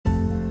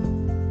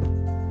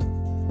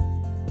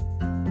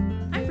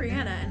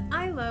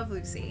Love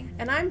Lucy.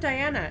 And I'm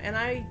Diana, and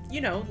I,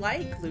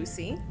 like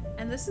Lucy.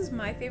 And this is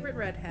My Favorite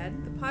Redhead,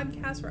 the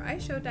podcast where I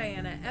show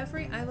Diana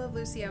every I Love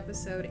Lucy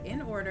episode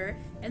in order,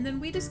 and then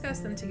we discuss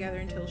them together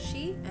until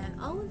she and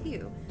all of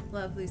you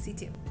love Lucy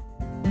too.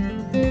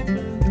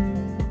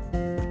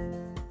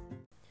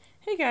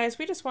 Hey guys,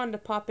 we just wanted to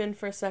pop in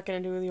for a second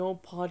and do the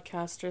old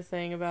podcaster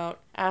thing about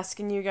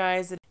asking you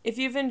guys if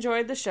you've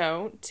enjoyed the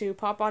show to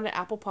pop onto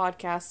Apple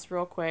Podcasts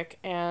real quick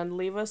and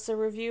leave us a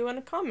review and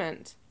a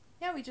comment.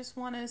 Yeah, we just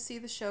want to see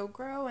the show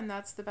grow, and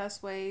that's the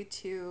best way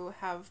to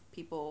have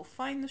people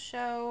find the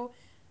show,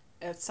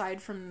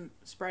 aside from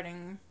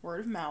spreading word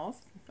of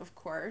mouth, of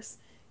course.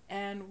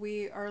 And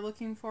we are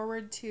looking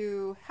forward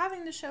to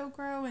having the show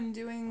grow and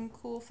doing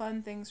cool,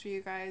 fun things for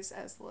you guys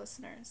as the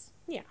listeners.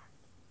 Yeah.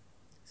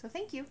 So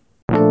thank you.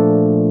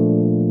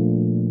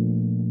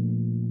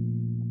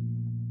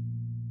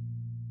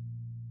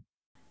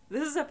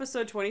 This is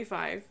episode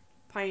 25,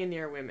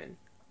 Pioneer Women.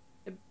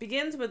 It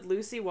begins with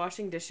Lucy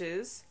washing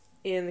dishes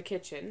in the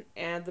kitchen,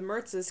 and the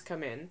Mertzes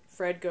come in.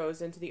 Fred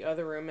goes into the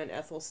other room, and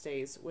Ethel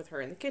stays with her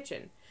in the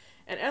kitchen.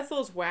 And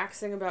Ethel's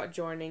waxing about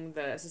joining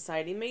the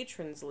Society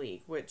Matrons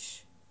League,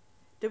 which...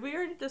 Did we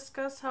already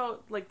discuss how,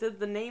 did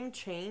the name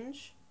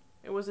change?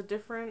 It was a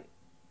different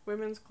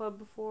women's club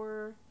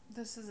before?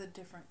 This is a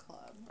different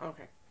club.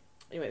 Okay.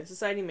 Anyway, the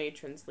Society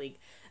Matrons League.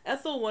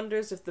 Ethel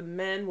wonders if the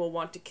men will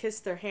want to kiss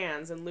their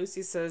hands, and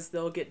Lucy says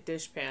they'll get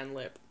dishpan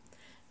lip.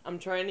 I'm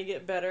trying to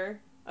get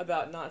better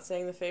about not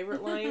saying the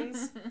favorite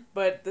lines,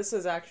 but this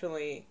is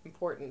actually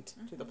important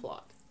to the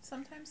plot.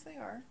 Sometimes they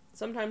are.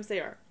 Sometimes they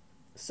are.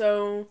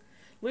 So,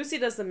 Lucy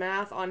does the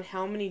math on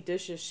how many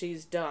dishes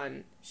she's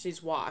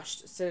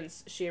washed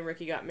since she and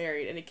Ricky got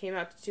married, and it came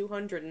out to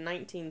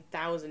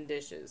 219,000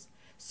 dishes.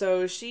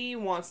 So she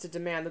wants to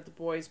demand that the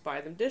boys buy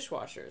them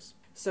dishwashers.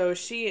 So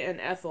she and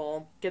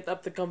Ethel get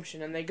up the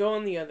gumption and they go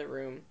in the other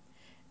room,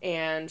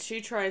 and she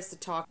tries to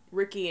talk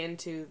Ricky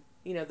into,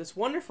 this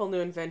wonderful new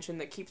invention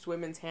that keeps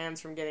women's hands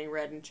from getting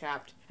red and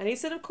chapped. And he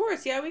said, of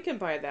course, yeah, we can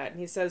buy that. And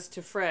he says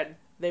to Fred,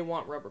 they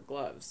want rubber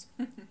gloves.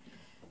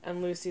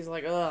 And Lucy's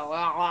like, ugh,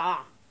 ah,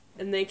 ah.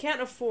 And they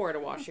can't afford a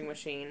washing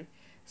machine,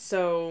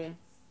 so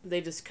they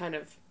just kind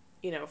of,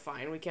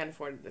 fine, we can't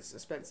afford it, it's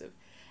expensive.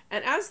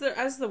 And as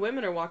the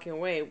women are walking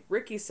away,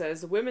 Ricky says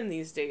the women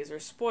these days are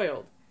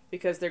spoiled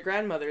because their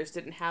grandmothers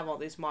didn't have all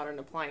these modern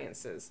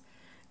appliances.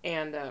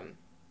 And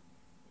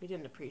we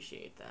didn't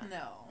appreciate that.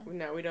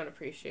 No, we don't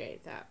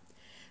appreciate that.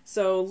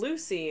 So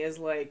Lucy is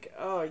like,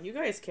 oh, you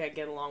guys can't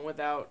get along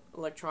without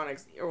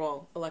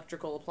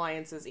electrical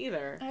appliances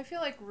either. I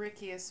feel like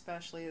Ricky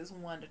especially is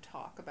one to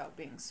talk about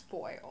being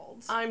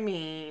spoiled. I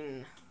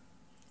mean...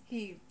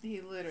 He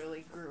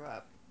literally grew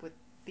up with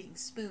being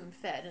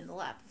spoon-fed in the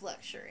lap of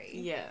luxury.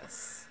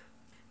 Yes.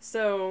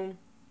 So,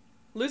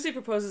 Lucy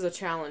proposes a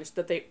challenge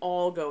that they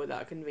all go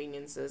without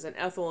conveniences, and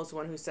Ethel is the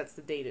one who sets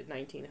the date at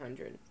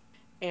 1900.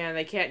 And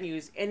they can't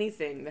use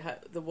anything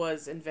that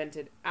was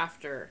invented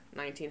after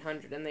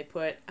 1900, and they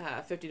put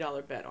a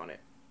 $50 bet on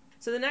it.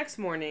 So the next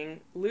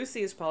morning,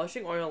 Lucy is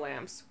polishing oil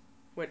lamps,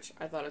 which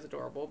I thought was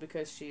adorable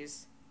because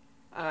she's,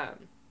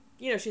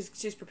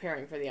 she's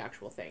preparing for the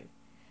actual thing.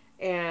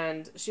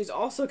 And she's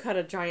also got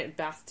a giant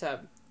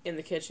bathtub in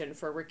the kitchen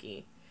for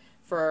Ricky,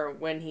 for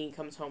when he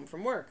comes home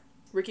from work.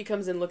 Ricky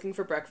comes in looking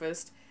for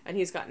breakfast, and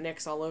he's got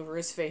nicks all over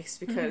his face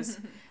because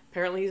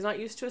apparently he's not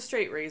used to a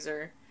straight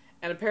razor,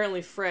 and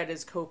apparently Fred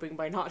is coping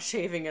by not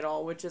shaving at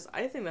all, which is,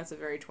 I think that's a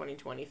very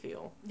 2020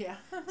 feel. Yeah.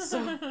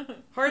 So,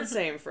 hard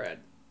same,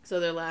 Fred.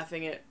 So they're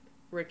laughing at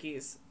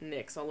Ricky's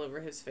nicks all over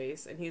his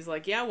face, and he's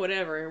like, yeah,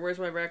 whatever, where's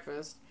my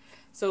breakfast?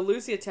 So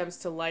Lucy attempts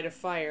to light a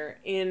fire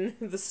in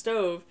the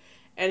stove,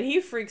 and he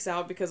freaks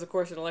out because, of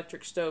course, an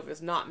electric stove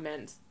is not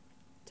meant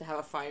to have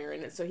a fire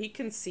in it, so he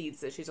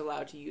concedes that she's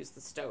allowed to use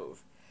the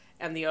stove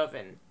and the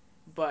oven,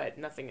 but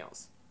nothing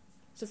else.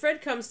 So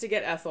Fred comes to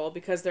get Ethel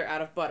because they're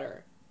out of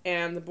butter,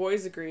 and the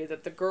boys agree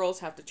that the girls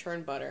have to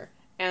churn butter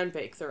and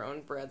bake their own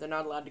bread. They're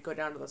not allowed to go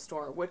down to the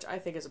store, which I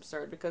think is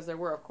absurd because there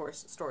were, of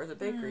course, stores and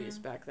bakeries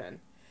back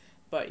then.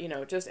 But,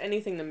 just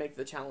anything to make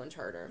the challenge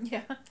harder.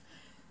 Yeah.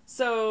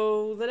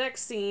 So the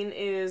next scene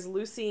is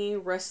Lucy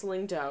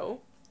wrestling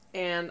dough.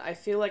 And I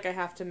feel like I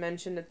have to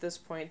mention at this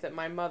point that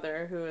my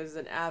mother, who is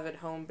an avid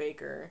home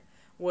baker,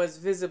 was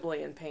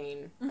visibly in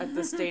pain at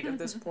the state of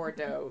this poor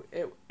dough.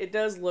 It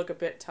does look a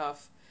bit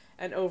tough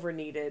and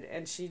over-kneaded,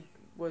 and she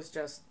was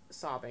just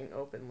sobbing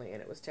openly,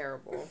 and it was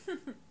terrible.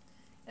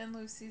 In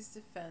Lucy's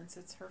defense,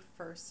 it's her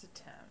first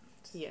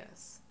attempt.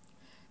 Yes.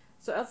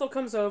 So Ethel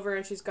comes over,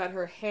 and she's got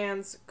her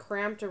hands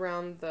cramped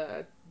around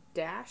the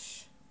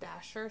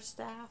dasher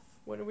staff?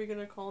 What are we going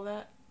to call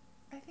that?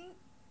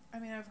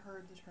 I've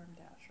heard the term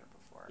dasher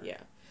before. Yeah.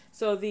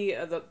 So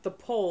the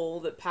pole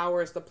that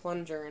powers the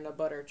plunger in a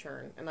butter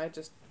churn, and I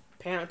just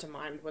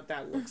pantomimed what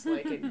that looks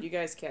like, and you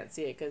guys can't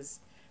see it because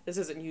this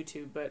isn't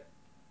YouTube, but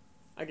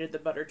I did the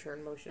butter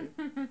churn motion.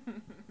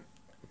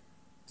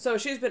 So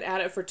she's been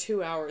at it for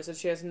 2 hours, and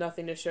she has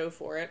nothing to show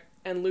for it,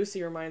 and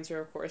Lucy reminds her,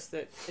 of course,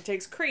 that it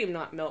takes cream,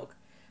 not milk.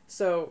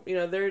 So,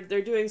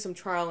 they're doing some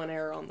trial and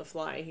error on the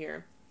fly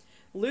here.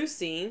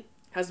 Lucy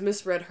has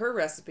misread her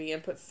recipe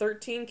and put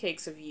 13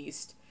 cakes of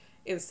yeast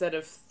instead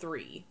of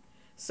 3.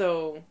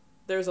 So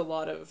there's a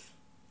lot of...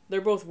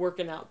 They're both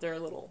working out their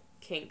little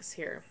kinks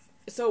here.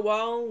 So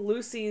while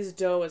Lucy's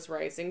dough is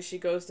rising, she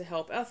goes to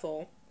help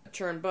Ethel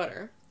churn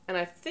butter. And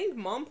I think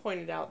Mom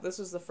pointed out this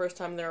was the first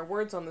time there are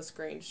words on the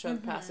screen to show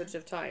the passage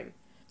of time.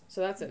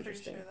 So that's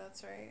interesting. Pretty sure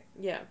that's right.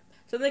 Yeah.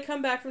 So they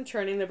come back from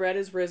churning, the bread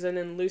is risen,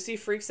 and Lucy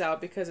freaks out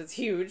because it's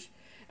huge.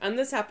 And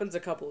this happens a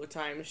couple of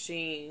times.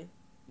 She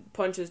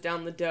punches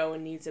down the dough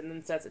and kneads it and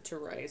then sets it to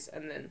rise.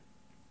 And then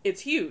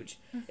it's huge.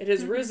 It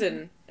has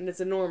risen, and it's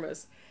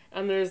enormous.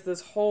 And there's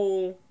this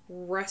whole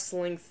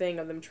wrestling thing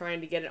of them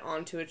trying to get it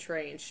onto a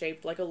tray and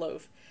shaped like a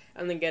loaf,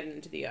 and then get it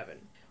into the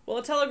oven. Well,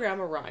 a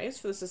telegram arrives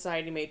for the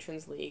Society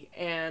Matrons League,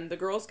 and the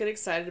girls get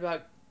excited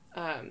about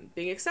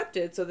being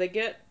accepted, so they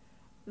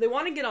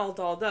want to get all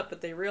dolled up,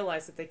 but they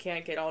realize that they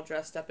can't get all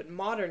dressed up in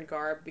modern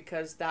garb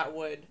because that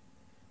would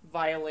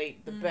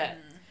violate the bet.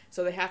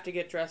 So they have to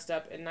get dressed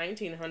up in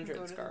 1900s garb. Go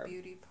to the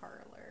beauty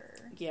parlor.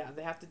 Yeah,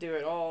 they have to do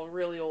it all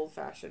really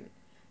old-fashioned.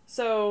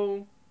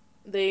 So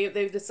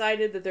they've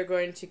decided that they're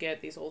going to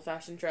get these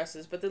old-fashioned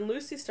dresses, but then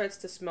Lucy starts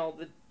to smell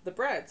the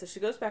bread, so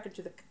she goes back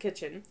into the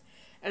kitchen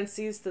and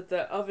sees that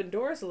the oven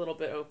door is a little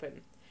bit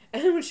open.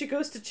 And then when she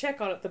goes to check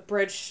on it, the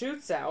bread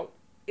shoots out.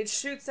 It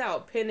shoots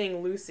out,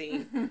 pinning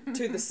Lucy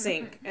to the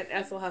sink, and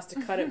Ethel has to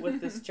cut it with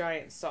this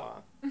giant saw.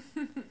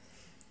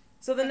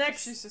 So the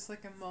next... She's just,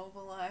 like,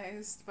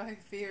 immobilized by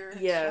fear and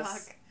yes.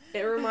 shock.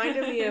 It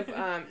reminded me of,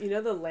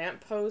 the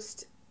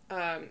lamppost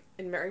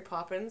in Mary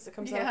Poppins that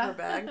comes out of her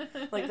bag?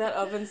 Like, that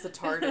oven's the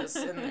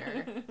TARDIS in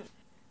there.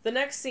 The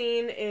next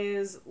scene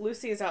is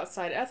Lucy is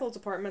outside Ethel's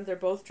apartment. They're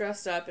both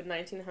dressed up in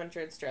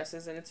 1900s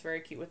dresses, and it's very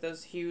cute with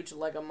those huge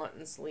leg of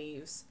mutton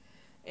sleeves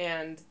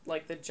and,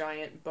 like, the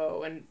giant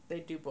bow, and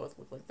they do both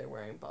look like they're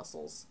wearing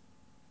bustles.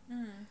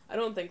 I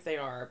don't think they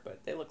are,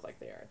 but they look like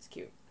they are. It's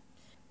cute.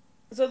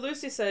 So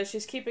Lucy says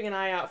she's keeping an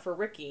eye out for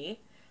Ricky,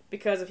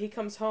 because if he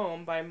comes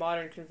home by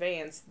modern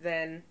conveyance,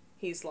 then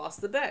he's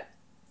lost the bet.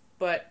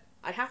 But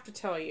I have to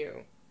tell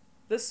you,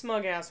 this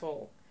smug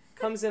asshole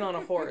comes in on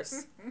a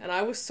horse, and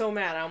I was so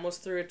mad I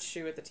almost threw a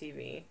shoe at the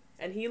TV.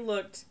 And he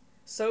looked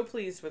so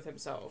pleased with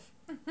himself.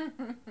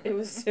 It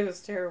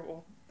was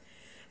terrible.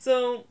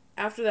 So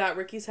after that,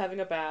 Ricky's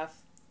having a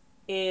bath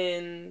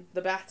in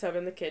the bathtub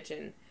in the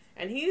kitchen,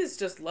 and he's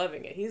just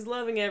loving it. He's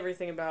loving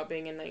everything about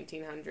being in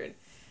 1900.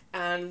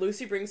 And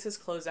Lucy brings his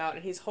clothes out,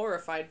 and he's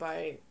horrified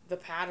by the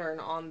pattern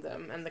on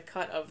them and the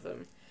cut of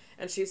them.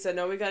 And she said,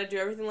 no, we gotta do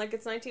everything like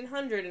it's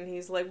 1900. And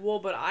he's like, well,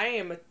 but I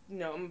am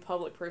I'm a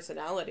public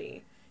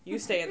personality. You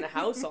stay in the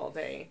house all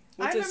day.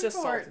 Which is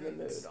just salt in the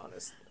mood,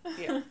 honestly.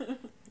 Yeah.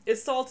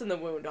 It's salt in the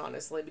wound,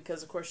 honestly,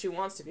 because, of course, she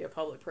wants to be a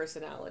public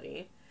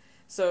personality.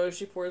 So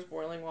she pours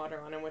boiling water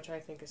on him, which I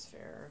think is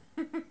fair.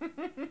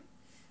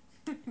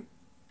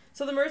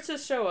 So the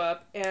Mertzes show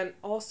up, and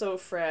also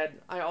Fred,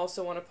 I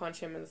also want to punch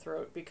him in the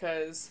throat,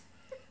 because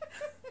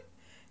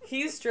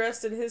he's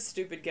dressed in his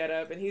stupid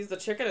getup, and he's the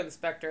chicken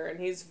inspector, and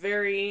he's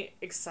very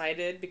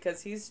excited,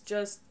 because he's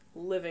just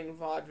living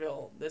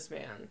vaudeville, this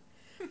man.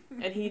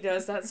 And he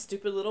does that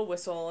stupid little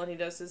whistle, and he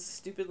does his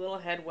stupid little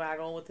head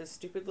waggle with his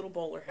stupid little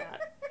bowler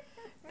hat.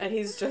 And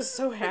he's just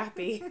so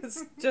happy.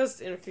 It's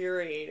just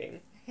infuriating.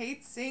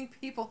 Hate seeing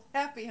people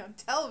happy on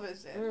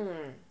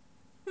television.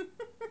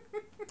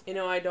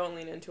 I don't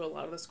lean into a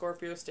lot of the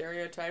Scorpio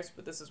stereotypes,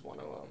 but this is one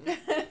of them.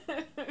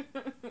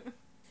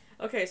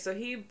 Okay, so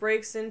he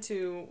breaks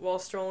into, while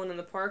strolling in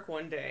the park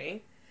one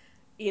day,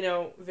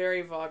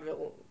 very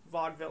vaudeville,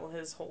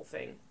 his whole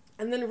thing.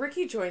 And then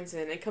Ricky joins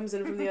in and comes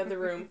in from the other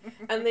room,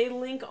 and they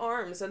link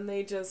arms, and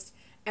they just,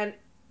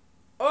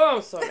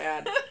 so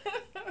bad.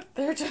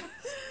 They're just,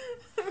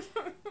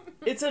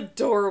 it's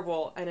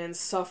adorable and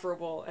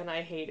insufferable, and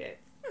I hate it.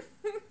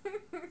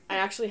 I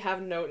actually have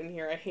a note in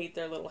here, I hate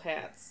their little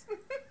hats.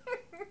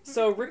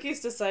 So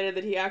Ricky's decided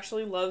that he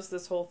actually loves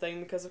this whole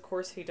thing, because of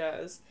course he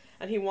does,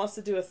 and he wants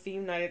to do a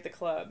theme night at the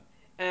club.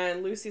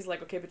 And Lucy's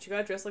like, okay, but you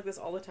gotta dress like this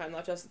all the time,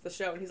 not just at the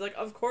show. And he's like,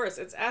 of course,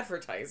 it's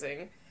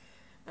advertising.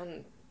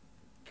 And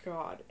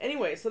God.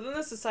 Anyway, so then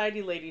the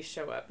society ladies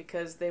show up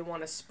because they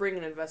want to spring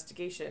an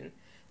investigation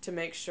to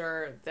make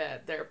sure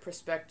that their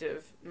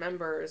prospective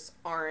members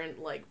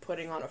aren't, like,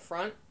 putting on a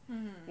front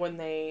when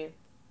they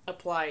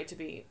apply to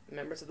be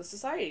members of the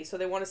society. So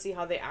they want to see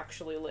how they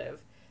actually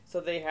live. So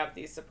they have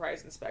these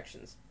surprise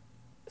inspections.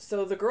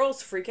 So the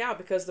girls freak out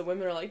because the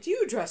women are like, do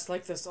you dress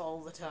like this all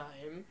the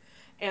time?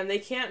 And they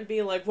can't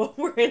be like, well,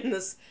 we're in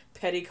this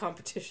petty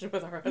competition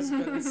with our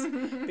husbands.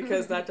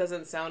 Because that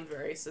doesn't sound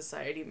very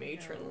society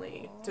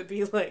matronly. To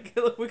be like,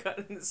 look, we got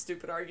in this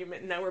stupid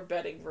argument and now we're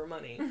betting for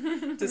money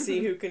to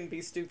see who can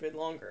be stupid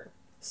longer.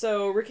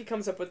 So Ricky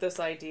comes up with this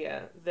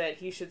idea that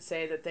he should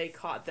say that they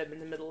caught them in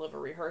the middle of a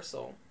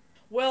rehearsal.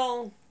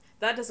 Well,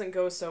 that doesn't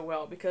go so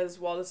well because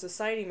while the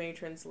Society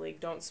Matrons League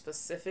don't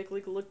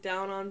specifically look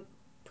down on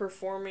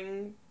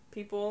performing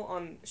people,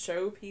 on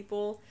show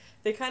people,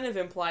 they kind of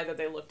imply that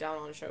they look down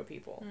on show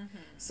people.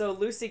 So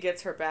Lucy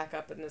gets her back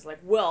up and is like,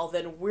 well,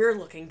 then we're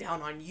looking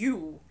down on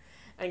you,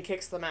 and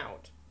kicks them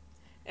out.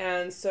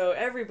 And so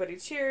everybody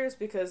cheers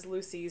because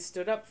Lucy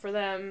stood up for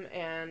them,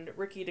 and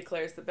Ricky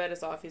declares the bet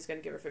is off. He's going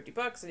to give her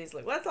 $50, and he's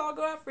like, let's all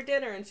go out for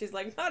dinner. And she's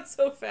like, not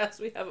so fast.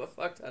 We have a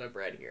fuck ton of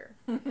bread here.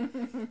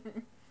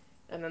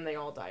 And then they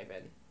all dive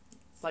in.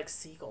 It's like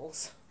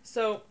seagulls.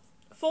 So,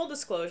 full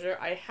disclosure,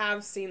 I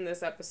have seen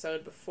this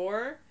episode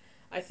before.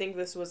 I think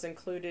this was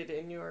included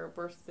in your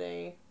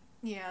birthday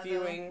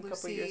viewing a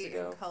couple years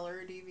ago. In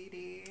color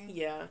DVD.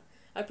 Yeah.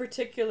 I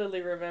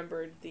particularly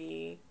remembered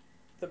the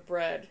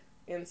bread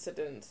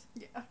incident.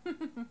 Yeah.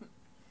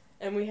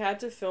 And we had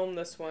to film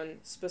this one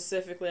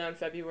specifically on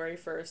February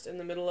 1st in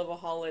the middle of a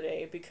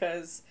holiday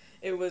because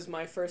it was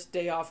my first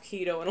day off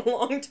keto in a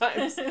long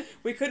time. So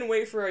we couldn't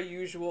wait for our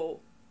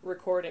usual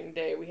recording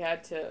day. We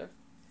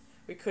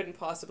couldn't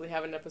possibly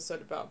have an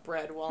episode about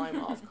bread while I'm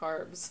off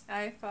carbs.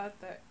 I thought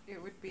that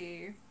it would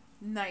be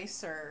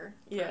nicer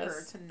for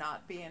her to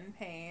not be in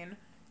pain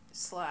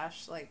 /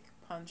 like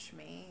punch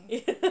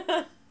me.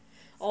 Yeah.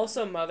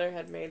 Also, Mother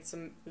had made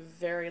some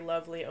very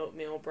lovely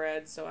oatmeal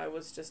bread, so I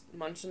was just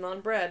munching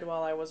on bread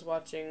while I was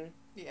watching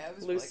it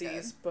was Lucy's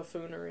really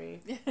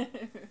buffoonery.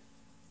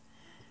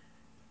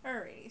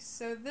 Alrighty,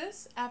 so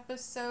this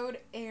episode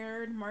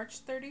aired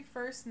March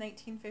 31st,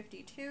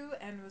 1952,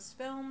 and was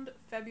filmed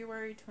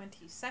February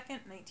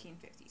 22nd,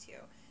 1952.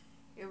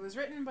 It was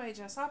written by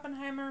Jess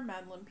Oppenheimer,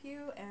 Madeline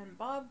Pugh, and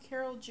Bob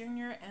Carroll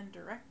Jr., and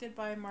directed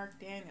by Mark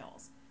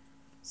Daniels.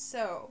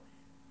 So,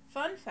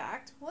 fun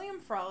fact, William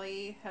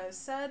Frawley has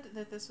said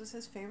that this was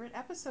his favorite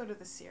episode of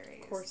the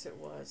series. Of course it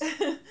was.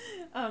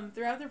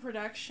 Throughout the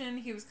production,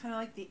 he was kind of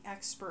like the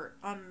expert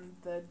on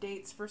the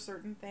dates for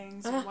certain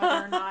things and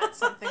whether or not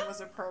something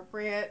was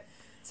appropriate.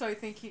 So I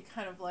think he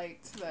kind of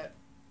liked that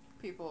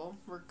people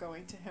were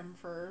going to him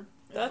for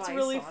That's advice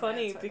really on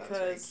funny it, so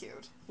because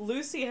cute.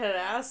 Lucy had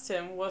asked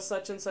him, was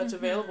such and such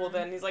available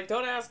then? He's like,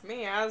 don't ask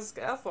me, ask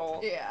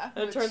Ethel. Yeah.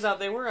 And it turns out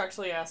they were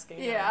actually asking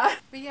him. Yeah.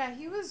 But yeah,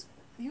 he was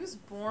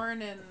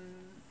born in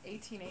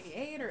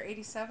 1888 or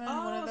 87,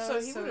 one of those.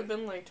 So he would have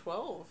been like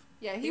 12.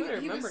 Yeah, he would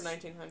remember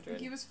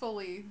 1900. He was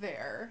fully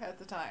there at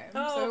the time.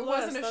 Oh, so it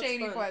bless, wasn't a that's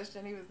shady fun.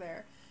 question. He was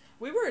there.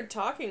 We were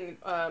talking,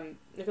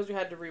 because we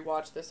had to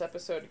rewatch this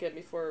episode again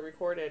before we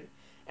recorded,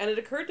 and it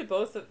occurred to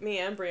both of me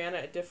and Brianna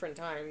at different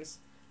times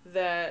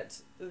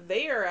that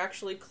they are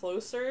actually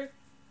closer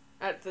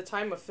at the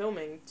time of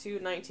filming to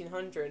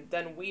 1900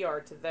 than we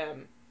are to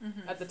them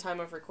at the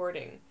time of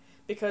recording.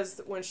 Because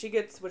when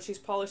she's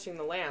polishing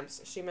the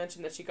lamps, she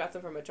mentioned that she got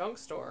them from a junk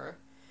store,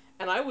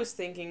 and I was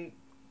thinking,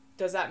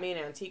 does that mean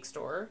antique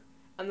store?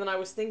 And then I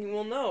was thinking,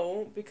 well,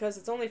 no, because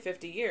it's only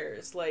 50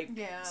 years. Like,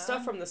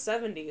 stuff from the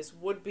 70s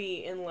would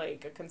be in,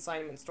 like, a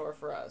consignment store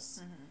for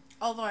us.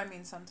 Although, I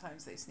mean,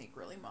 sometimes they sneak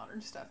really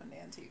modern stuff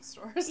into antique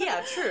stores.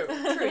 Yeah, true.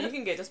 You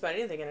can get just about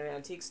anything in an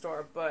antique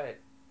store, but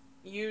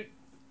you're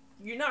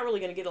not really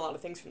going to get a lot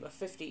of things from the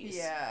 50s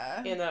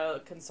in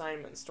a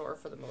consignment store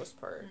for the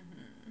most part.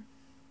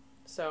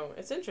 So,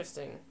 it's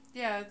interesting.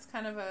 Yeah, it's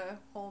kind of a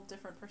whole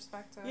different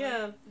perspective.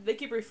 Yeah, they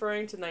keep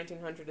referring to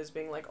 1900 as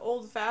being, like,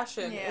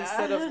 old-fashioned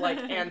instead of, like,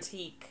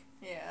 antique.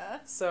 Yeah.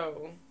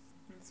 So.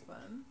 It's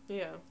fun.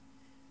 Yeah.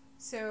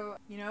 So,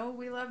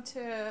 we love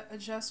to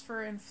adjust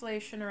for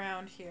inflation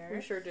around here.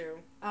 We sure do.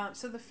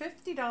 So the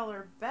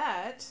 $50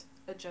 bet,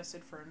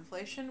 adjusted for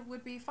inflation,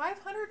 would be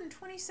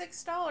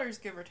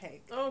 $526, give or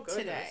take,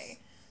 today.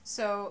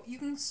 So you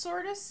can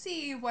sort of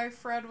see why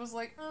Fred was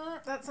like,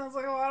 that sounds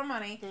like a lot of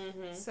money.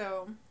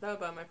 So that would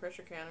buy my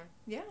pressure canner.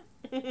 Yeah.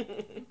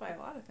 Buy a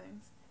lot of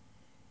things.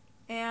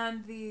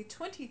 And the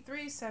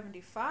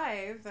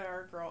 $23.75 that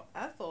our girl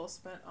Ethel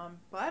spent on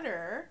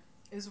butter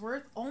is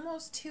worth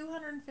almost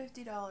 $250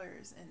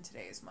 in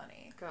today's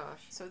money.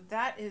 Gosh. So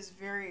that is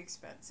very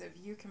expensive.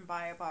 You can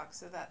buy a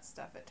box of that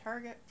stuff at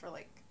Target for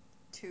like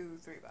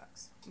 $2-3.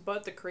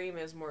 But the cream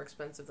is more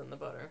expensive than the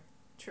butter.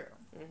 True.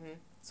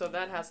 So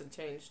that hasn't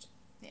changed.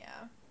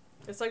 Yeah.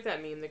 It's like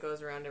that meme that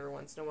goes around every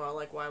once in a while,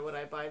 like, why would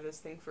I buy this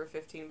thing for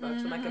 $15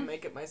 when I can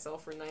make it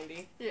myself for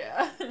 $90?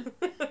 Yeah.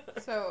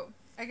 So,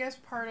 I guess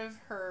part of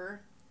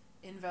her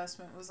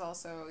investment was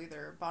also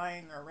either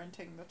buying or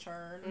renting the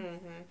churn.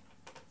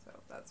 So,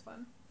 that's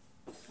fun.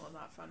 Well,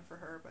 not fun for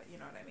her, but you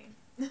know what I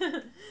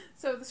mean.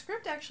 So, the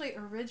script actually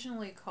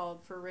originally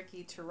called for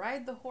Ricky to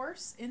ride the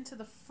horse into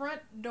the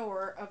front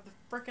door of the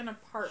frickin'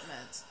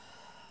 apartment.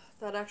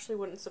 That actually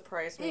wouldn't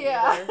surprise me.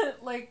 Yeah,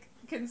 like,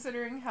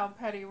 considering how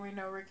petty we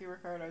know Ricky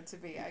Ricardo to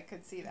be, I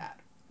could see that.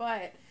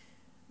 But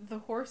the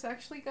horse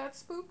actually got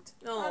spooked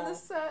on the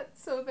set,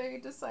 so they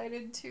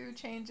decided to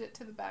change it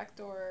to the back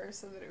door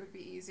so that it would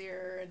be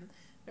easier and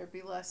there'd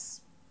be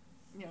less,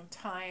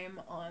 time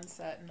on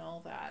set and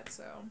all that.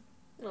 So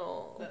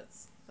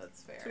that's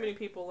fair. Too many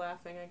people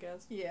laughing, I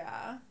guess.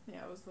 Yeah,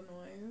 it was the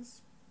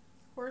noise.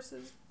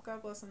 Horses,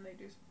 God bless them, they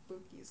do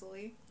spook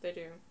easily. They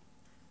do.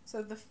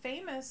 So the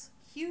famous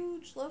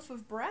huge loaf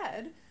of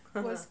bread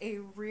was a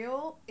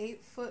real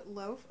 8-foot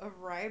loaf of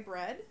rye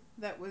bread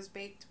that was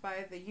baked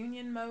by the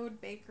Union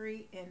Mode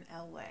Bakery in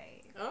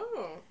LA.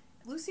 Oh.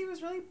 Lucy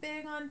was really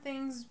big on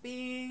things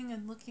being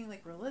and looking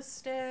like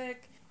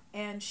realistic.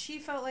 And she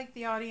felt like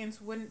the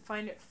audience wouldn't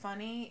find it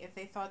funny if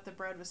they thought the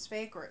bread was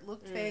fake or it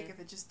looked fake, if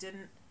it just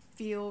didn't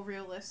feel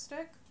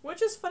realistic.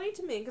 Which is funny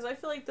to me, because I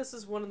feel like this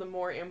is one of the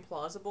more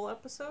implausible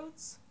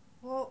episodes.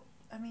 Well,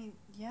 I mean,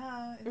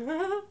 yeah,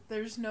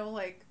 there's no,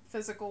 like,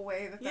 physical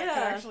way that could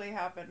actually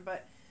happen,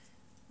 but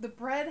the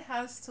bread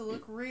has to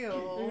look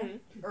real,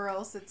 or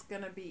else it's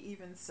gonna be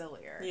even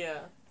sillier. Yeah.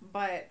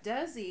 But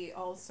Desi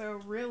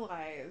also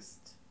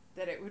realized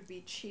that it would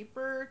be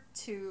cheaper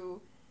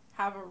to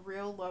have a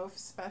real loaf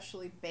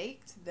specially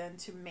baked than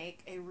to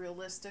make a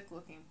realistic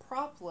looking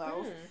prop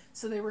loaf.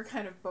 So they were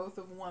kind of both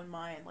of one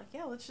mind, like,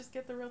 yeah, let's just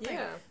get the real thing.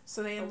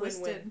 So they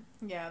enlisted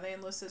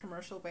a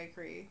commercial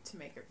bakery to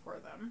make it for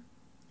them.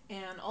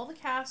 And all the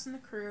cast and the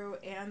crew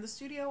and the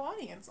studio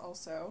audience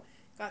also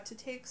got to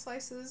take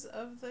slices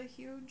of the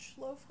huge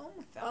loaf home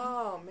with them.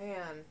 Oh,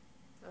 man.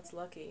 That's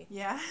lucky.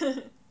 Yeah.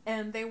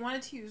 And they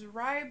wanted to use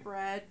rye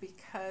bread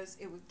because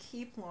it would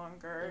keep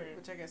longer,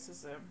 which I guess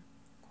is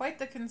quite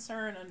the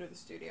concern under the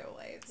studio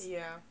lights.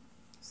 Yeah.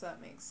 So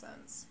that makes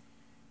sense.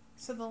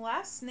 So the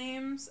last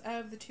names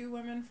of the two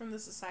women from the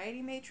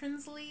Society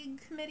Matrons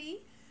League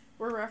Committee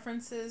were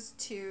references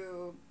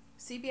to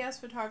CBS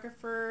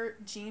photographer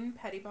Jean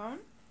Pettibone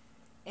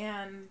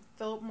and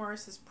Philip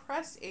Morris's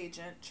press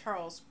agent,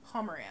 Charles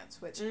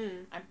Pomerantz, which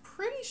I'm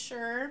pretty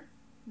sure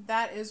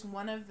that is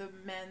one of the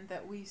men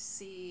that we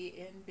see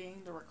in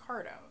Being the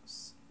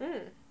Ricardos.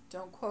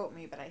 Don't quote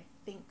me, but I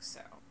think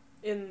so.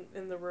 In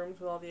the rooms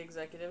with all the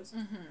executives?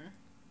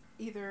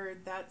 Either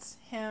that's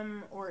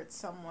him or it's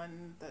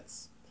someone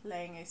that's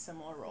playing a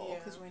similar role,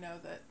 because we know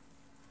that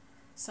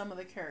some of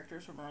the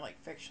characters were more like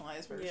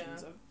fictionalized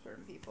versions of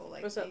certain people.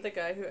 Like was that the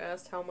guy who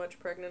asked, "How much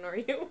pregnant are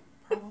you?"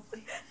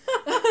 Probably.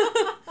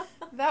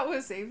 That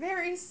was a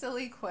very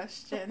silly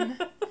question.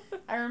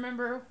 I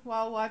remember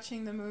while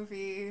watching the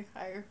movie,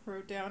 I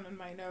wrote down in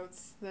my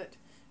notes that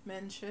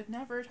men should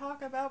never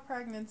talk about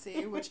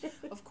pregnancy, which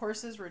of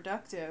course is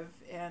reductive.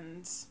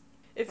 And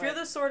if you're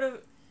the sort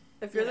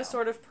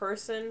of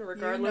person,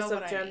 regardless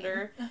of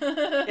gender, I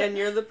mean. and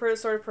you're the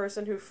sort of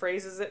person who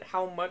phrases it,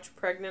 "How much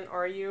pregnant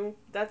are you?"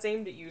 that's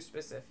aimed at you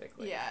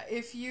specifically. Yeah,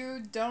 if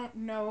you don't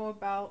know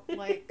about,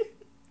 like,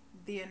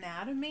 the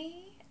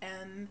anatomy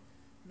and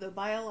the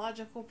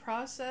biological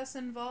process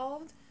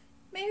involved,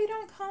 maybe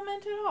don't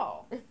comment at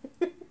all.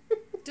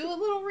 Do a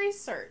little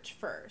research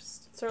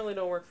first. Certainly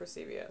don't work for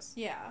CBS.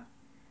 Yeah.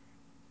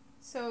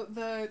 So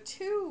the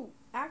two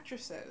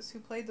actresses who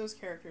played those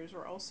characters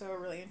were also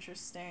really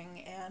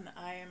interesting, and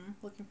I'm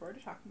looking forward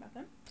to talking about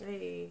them.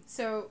 Hey.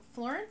 So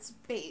Florence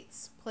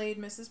Bates played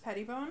Mrs.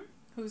 Pettibone,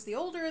 who's the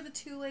older of the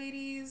two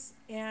ladies,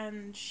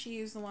 and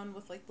she's the one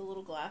with, like, the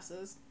little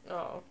glasses.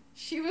 Oh.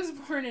 She was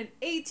born in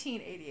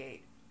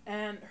 1888,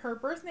 and her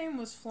birth name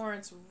was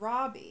Florence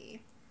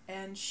Robbie,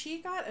 and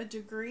she got a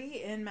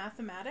degree in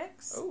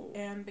mathematics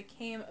and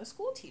became a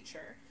school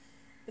teacher.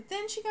 But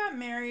then she got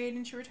married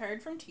and she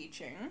retired from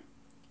teaching.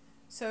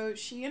 So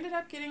she ended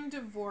up getting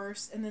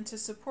divorced, and then to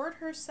support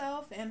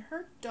herself and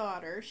her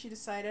daughter, she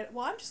decided,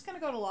 well, I'm just going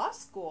to go to law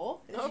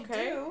school, as you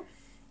do.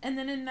 And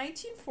then in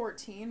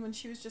 1914, when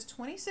she was just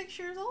 26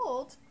 years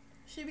old,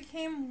 she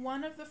became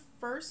one of the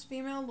first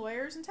female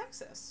lawyers in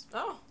Texas.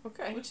 Oh,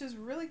 okay. Which is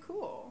really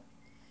cool.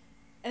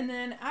 And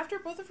then after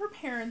both of her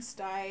parents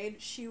died,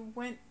 she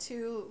went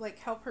to, like,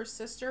 help her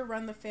sister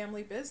run the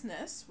family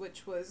business,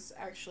 which was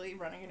actually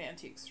running an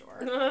antique store.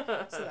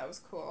 So that was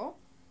cool.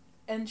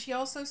 And she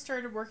also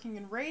started working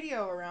in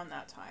radio around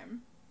that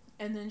time.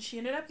 And then she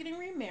ended up getting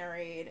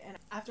remarried, and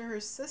after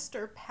her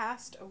sister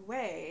passed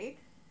away,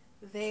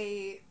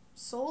 they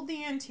sold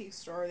the antique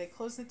store, they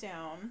closed it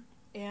down,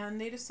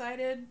 and they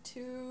decided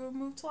to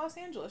move to Los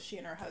Angeles, she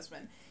and her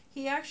husband.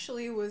 He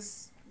actually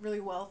was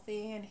really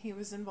wealthy, and he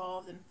was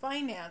involved in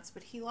finance,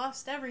 but he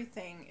lost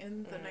everything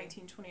in the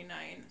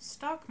 1929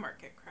 stock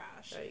market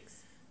crash. Yikes.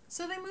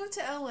 So they moved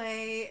to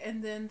LA,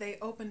 and then they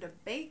opened a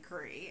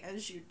bakery,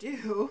 as you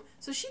do.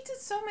 So she did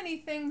so many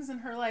things in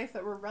her life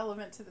that were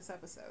relevant to this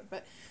episode.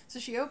 But so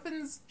she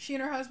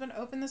and her husband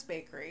open this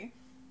bakery,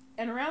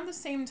 and around the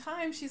same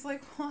time, she's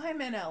like, well,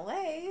 I'm in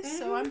LA,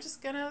 so I'm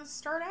just gonna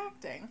start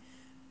acting.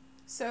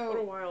 So what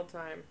a wild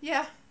time.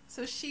 Yeah.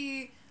 So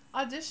she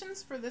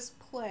auditions for this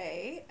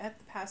play at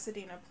the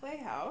Pasadena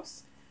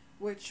Playhouse,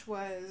 which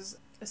was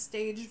a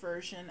stage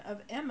version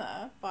of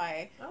Emma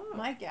by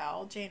my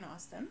gal, Jane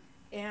Austen.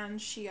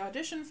 And she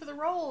auditioned for the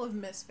role of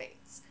Miss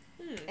Bates.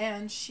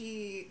 And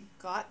she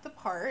got the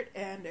part,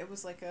 and it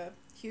was like a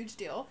huge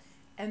deal.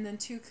 And then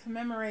to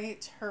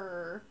commemorate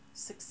her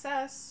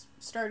success,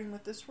 starting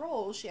with this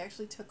role, she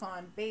actually took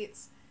on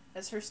Bates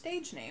as her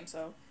stage name.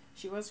 So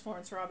she was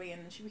Florence Robbie,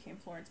 and then she became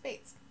Florence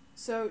Bates.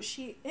 So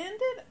she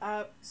ended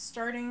up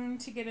starting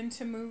to get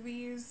into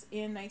movies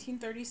in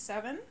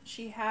 1937.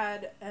 She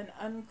had an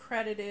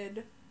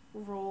uncredited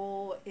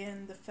role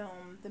in the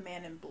film The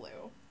Man in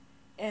Blue.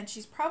 And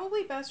she's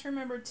probably best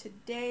remembered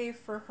today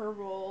for her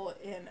role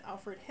in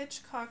Alfred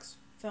Hitchcock's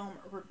film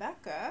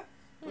Rebecca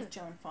with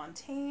Joan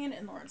Fontaine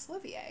and Laurence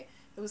Olivier.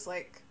 It was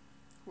like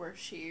where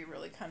she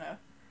really kind of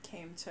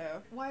came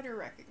to wider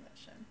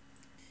recognition.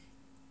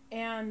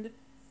 And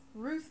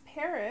Ruth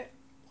Parrott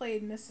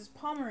played Mrs.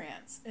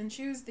 Pomerantz, and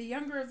she was the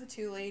younger of the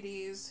two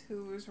ladies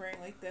who was wearing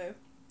like the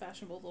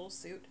fashionable little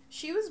suit.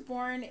 She was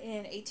born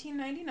in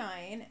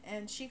 1899,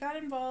 and she got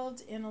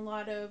involved in a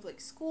lot of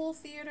like school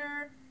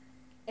theater,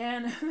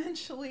 and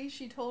eventually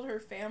she told her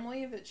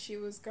family that she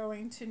was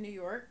going to New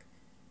York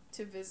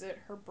to visit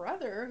her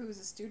brother, who was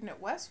a student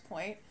at West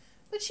Point,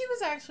 but she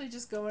was actually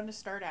just going to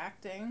start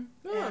acting,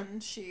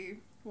 and she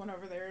went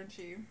over there and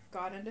she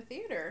got into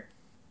theater.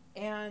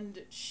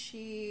 And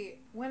she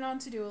went on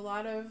to do a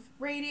lot of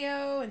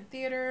radio and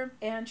theater,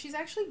 and she's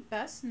actually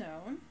best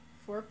known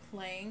for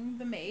playing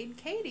the maid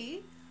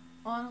Katie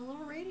on a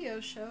little radio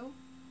show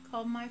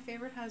called My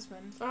Favorite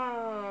Husband.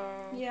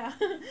 Oh. Yeah.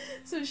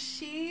 So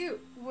she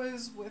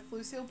was with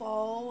Lucille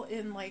Ball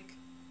in like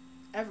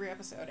every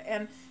episode,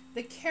 and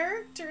the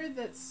character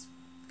that's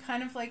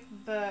kind of like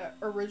the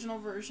original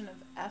version of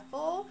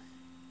Ethel,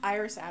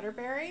 Iris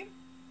Atterbury,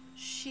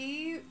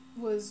 she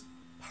was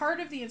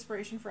part of the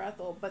inspiration for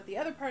Ethel, but the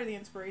other part of the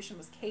inspiration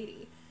was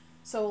Katie.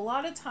 So a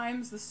lot of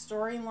times the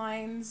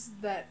storylines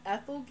that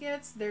Ethel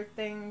gets, they're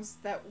things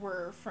that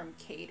were from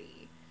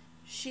Katie.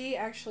 She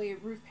actually,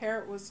 Ruth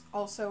Parrott, was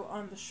also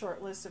on the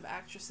short list of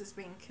actresses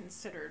being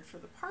considered for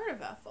the part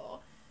of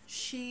Ethel.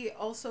 She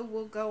also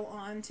will go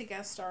on to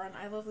guest star on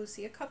I Love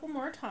Lucy a couple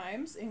more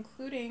times,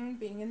 including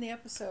being in the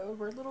episode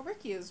where little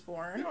Ricky is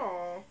born.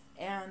 Aww.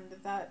 And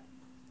that,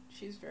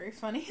 she's very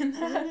funny in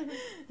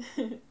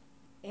that.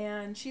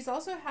 And she's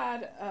also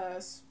had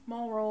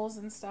small roles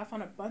and stuff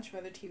on a bunch of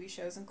other TV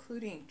shows,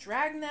 including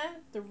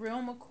Dragnet, The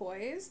Real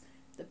McCoys,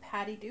 The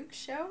Patty Duke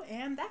Show,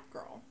 and That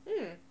Girl.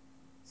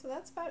 So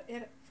that's about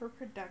it for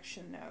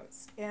production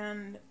notes.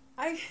 And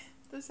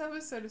this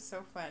episode is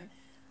so fun.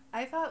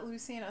 I thought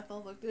Lucy and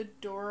Ethel looked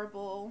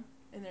adorable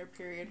in their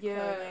period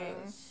clothing.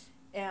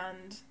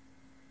 And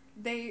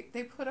they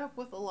put up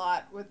with a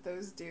lot with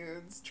those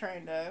dudes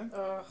trying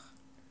to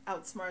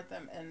outsmart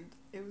them, and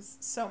it was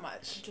so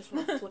much. I just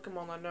want to flick them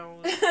on the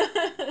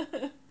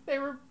nose. They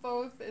were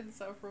both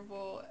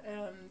insufferable,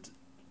 and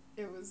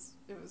it was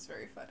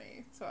very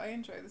funny. So I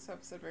enjoyed this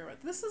episode very much.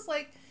 This is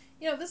like,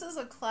 this is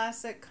a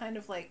classic kind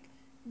of like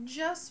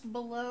just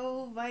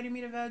below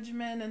Vitameata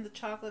Vegemin and the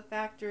Chocolate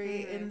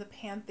Factory in the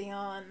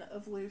pantheon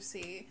of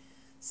Lucy.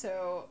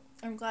 So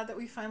I'm glad that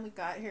we finally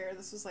got here.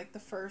 This was like the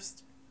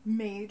first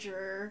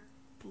major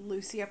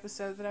Lucy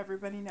episode that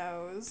everybody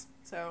knows.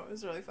 So it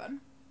was really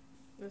fun.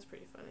 It was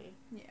pretty funny.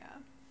 Yeah.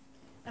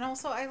 And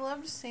also, I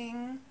loved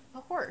seeing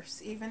a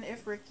horse, even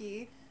if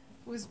Ricky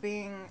was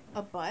being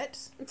a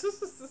butt.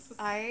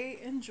 I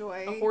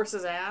enjoy... A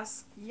horse's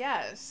ass?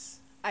 Yes.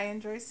 I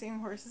enjoy seeing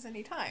horses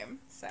anytime,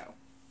 so...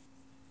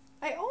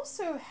 I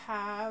also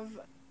have,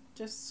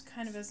 just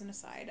kind of as an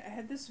aside, I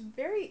had this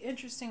very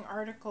interesting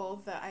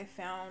article that I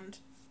found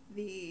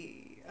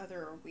the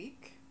other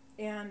week,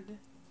 and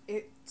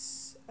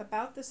it's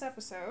about this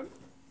episode,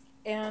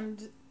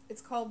 and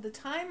it's called The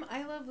Time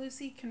I Love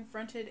Lucy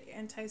Confronted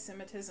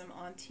Anti-Semitism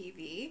on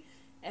TV,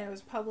 and it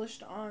was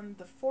published on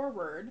The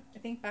Forward, I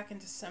think back in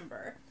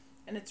December,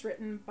 and it's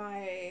written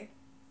by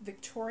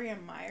Victoria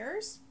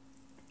Myers,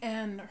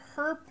 and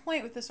her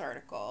point with this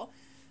article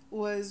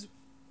was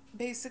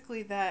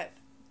basically that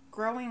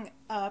growing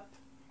up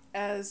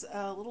as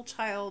a little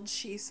child,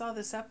 she saw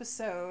this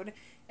episode,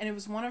 and it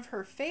was one of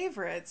her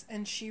favorites,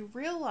 and she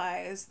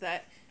realized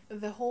that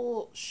the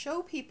whole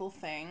show people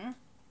thing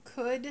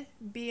could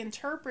be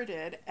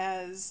interpreted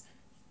as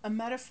a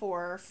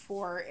metaphor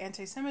for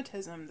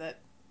anti-Semitism, that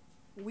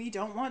we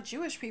don't want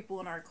Jewish people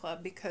in our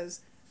club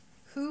because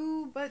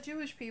who but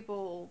Jewish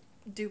people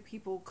do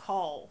people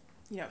call,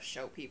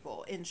 show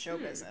people in show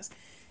business?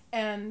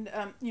 And,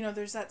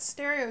 there's that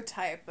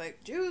stereotype,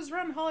 like, Jews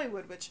run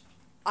Hollywood, which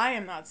I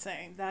am not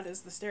saying. That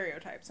is the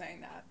stereotype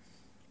saying that.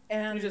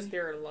 And you just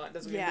hear it a lot.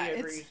 Doesn't mean we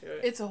agree to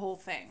it. It's a whole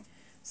thing.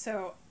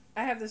 So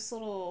I have this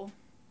little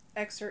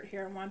excerpt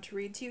here I want to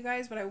read to you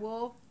guys, but I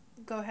will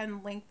go ahead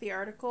and link the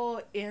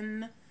article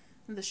in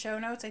the show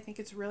notes. I think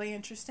it's really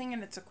interesting,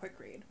 and it's a quick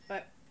read.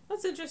 But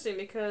that's interesting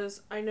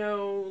because I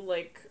know,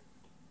 like,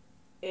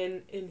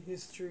 in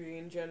history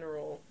in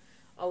general,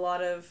 a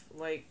lot of,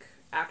 like,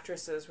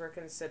 actresses were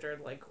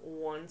considered like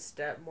one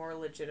step more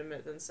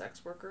legitimate than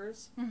sex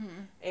workers.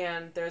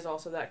 And there's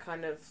also that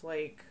kind of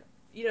like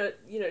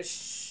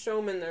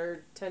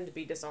showmen tend to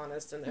be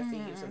dishonest and they're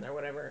thieves and they're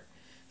whatever.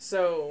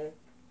 So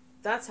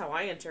that's how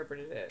I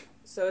interpreted it.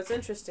 So it's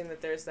interesting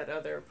that there's that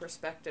other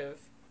perspective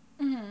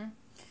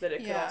that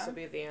it could also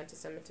be the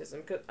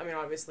anti-Semitism. 'Cause, I mean,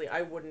 obviously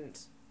I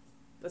wouldn't,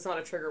 that's not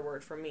a trigger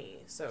word for me,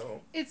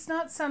 so... It's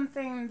not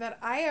something that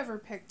I ever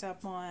picked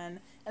up on,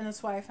 and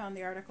that's why I found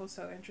the article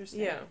so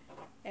interesting. Yeah.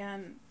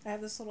 And I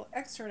have this little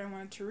excerpt I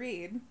wanted to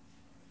read.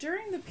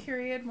 During the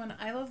period when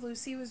I Love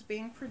Lucy was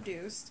being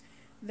produced,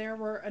 there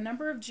were a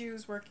number of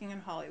Jews working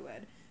in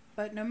Hollywood.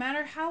 But no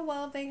matter how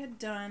well they had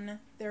done,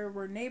 there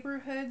were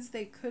neighborhoods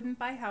they couldn't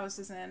buy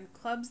houses in,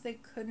 clubs they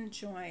couldn't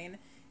join,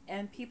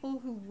 and people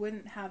who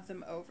wouldn't have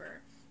them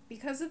over.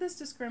 Because of this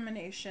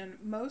discrimination,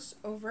 most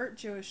overt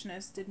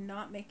Jewishness did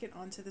not make it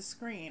onto the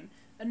screen,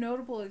 A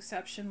notable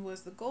exception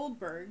was The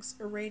Goldbergs,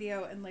 a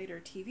radio and later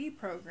TV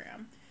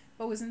program,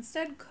 but was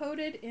instead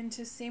coded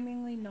into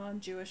seemingly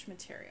non-Jewish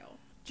material.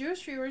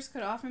 Jewish viewers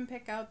could often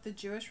pick out the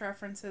Jewish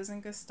references in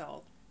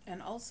Gestalt,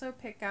 and also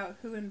pick out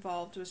who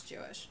involved was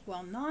Jewish,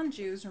 while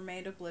non-Jews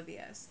remained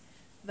oblivious.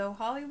 Though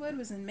Hollywood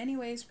was in many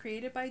ways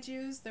created by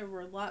Jews, there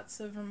were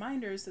lots of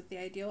reminders that the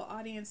ideal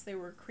audience they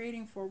were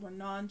creating for were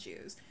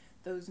non-Jews,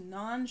 those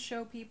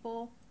non-show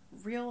people,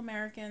 real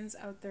Americans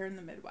out there in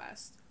the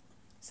Midwest.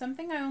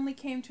 Something I only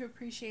came to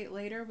appreciate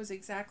later was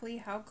exactly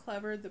how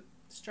clever the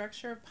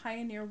structure of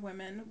Pioneer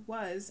Women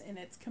was in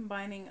its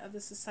combining of the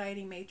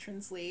Society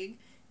Matrons League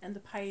and the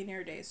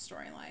Pioneer Days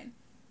storyline.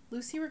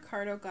 Lucy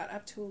Ricardo got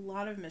up to a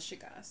lot of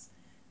mishigas.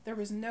 There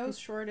was no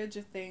shortage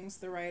of things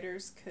the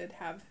writers could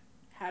have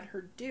had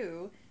her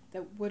do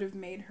that would have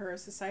made her a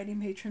Society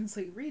Matrons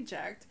League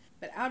reject,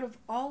 but out of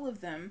all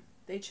of them,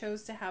 they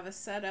chose to have a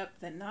setup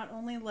that not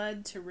only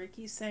led to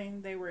Ricky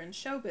saying they were in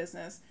show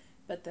business,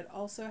 but that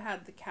also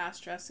had the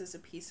cast dressed as a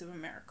piece of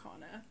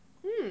Americana.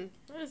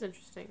 That is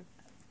interesting.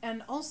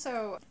 And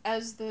also,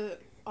 as the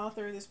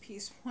author of this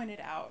piece pointed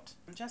out,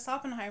 Jess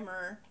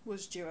Oppenheimer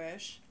was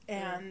Jewish,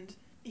 and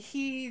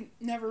he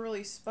never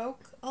really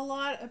spoke a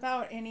lot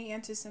about any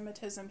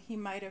anti-Semitism he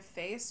might have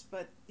faced,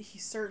 but he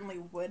certainly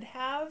would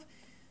have.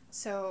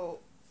 So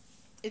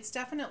it's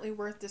definitely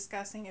worth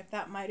discussing if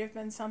that might have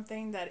been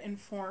something that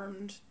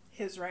informed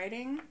his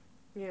writing.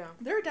 Yeah.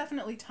 There are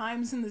definitely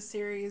times in the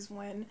series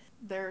when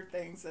there are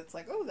things that's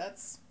like, oh,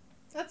 that's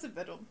a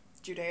bit of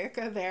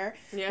Judaica there.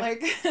 Yeah.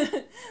 Like,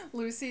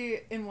 Lucy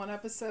in one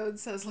episode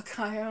says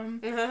L'chaim,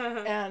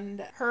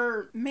 and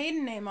her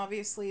maiden name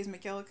obviously is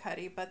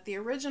McGillicuddy, but the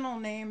original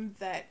name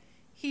that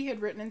he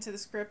had written into the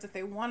script that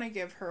they want to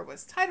give her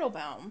was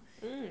Teitelbaum,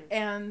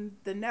 and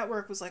the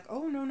network was like,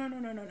 oh, no,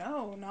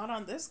 not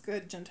on this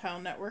good Gentile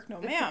network, no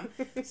ma'am.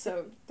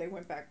 So they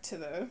went back to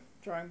the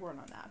drawing board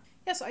on that.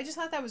 Yeah, so I just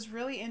thought that was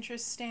really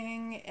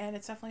interesting, and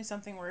it's definitely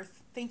something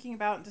worth thinking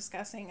about and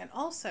discussing. And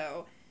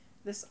also,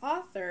 this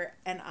author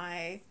and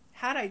I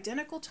had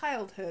identical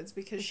childhoods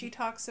because she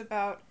talks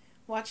about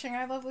watching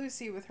I Love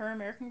Lucy with her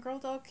American Girl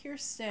doll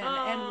Kirsten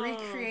and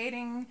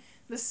recreating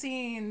the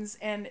scenes,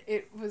 and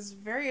it was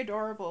very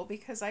adorable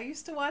because I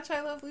used to watch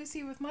I Love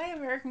Lucy with my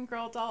American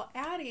Girl doll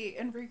Addie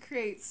and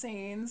recreate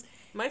scenes.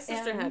 My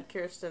sister had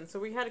Kirsten, so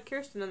we had a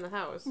Kirsten in the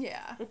house.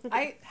 Yeah.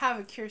 I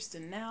have a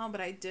Kirsten now, but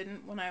I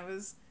didn't when I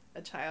was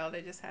a child.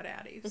 I just had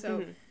Addie.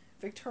 So,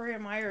 Victoria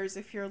Myers,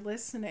 if you're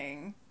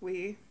listening,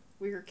 we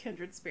are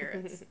kindred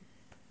spirits.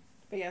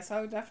 But yes,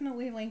 I would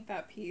definitely link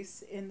that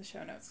piece in the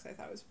show notes because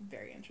I thought it was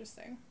very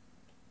interesting.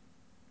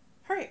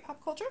 All right,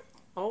 pop culture?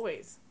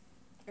 Always.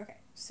 Okay,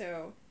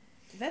 so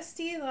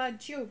Vesti la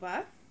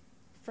Giuba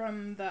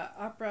from the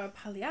opera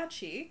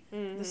Pagliacci,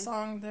 the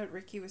song that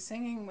Ricky was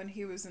singing when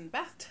he was in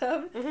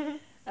bathtub,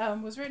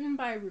 was written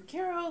by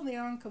Ruggero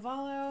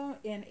Leoncavallo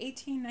in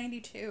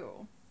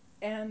 1892.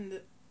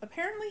 And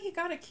apparently he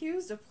got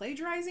accused of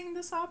plagiarizing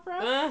this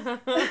opera,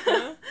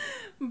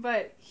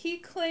 but he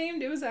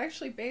claimed it was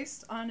actually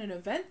based on an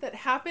event that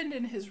happened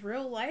in his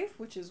real life,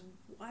 which is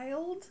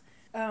wild.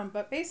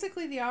 But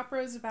basically the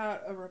opera is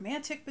about a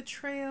romantic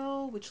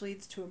betrayal, which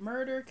leads to a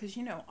murder, because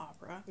you know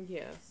opera.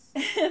 Yes.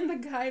 And the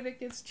guy that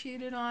gets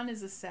cheated on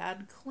is a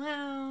sad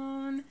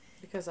clown.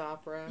 Because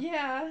opera.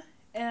 Yeah.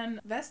 And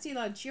Vesti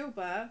la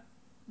Giuba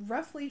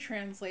roughly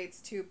translates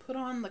to put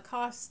on the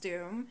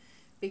costume,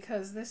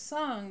 because this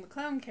song, the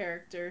clown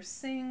character,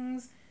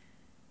 sings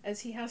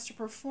as he has to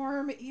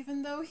perform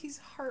even though he's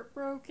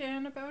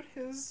heartbroken about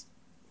his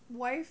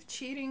wife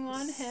cheating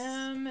on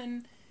him,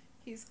 and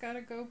he's got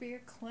to go be a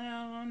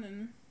clown,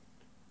 and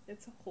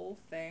it's a whole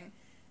thing.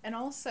 And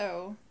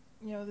also,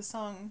 you know, the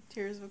song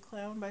Tears of a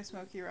Clown by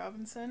Smokey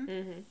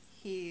Robinson,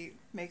 he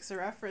makes a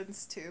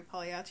reference to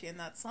Pagliacci in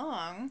that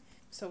song.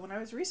 So when I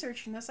was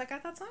researching this, I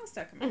got that song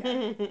stuck in my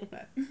head.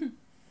 But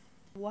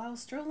while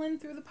strolling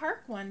through the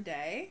park one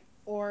day,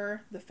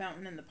 or The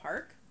Fountain in the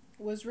Park,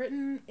 was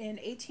written in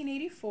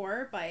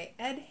 1884 by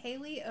Ed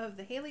Haley of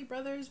the Haley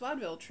Brothers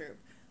Vaudeville Troupe,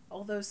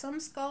 although some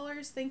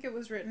scholars think it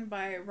was written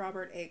by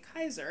Robert A.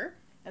 Kaiser,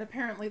 and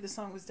apparently the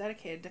song was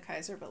dedicated to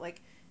Kaiser, but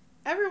like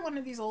every one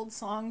of these old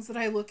songs that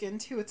I look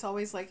into, it's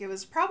always like it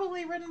was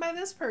probably written by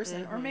this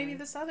person, or maybe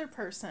this other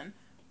person,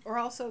 or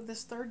also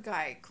this third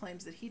guy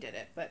claims that he did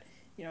it, but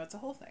you know, it's a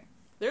whole thing.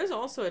 There's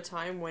also a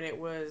time when it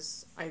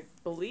was, I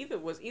believe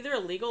it was either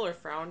illegal or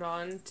frowned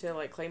on to,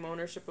 like, claim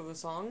ownership of a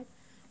song,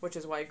 which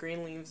is why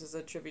Green Leaves is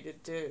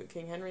attributed to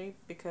King Henry,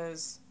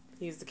 because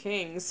he's the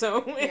king,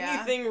 so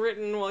anything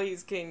written while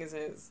he's king is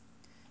his.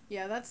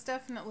 Yeah, that's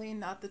definitely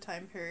not the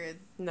time period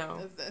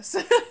of this.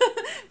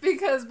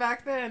 Because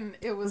back then,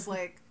 it was,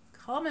 like,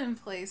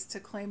 commonplace to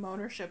claim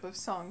ownership of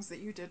songs that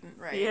you didn't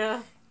write.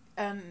 Yeah.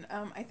 And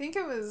I think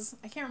it was,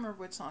 I can't remember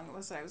which song it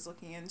was that I was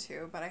looking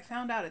into, but I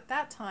found out at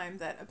that time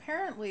that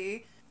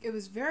apparently it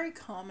was very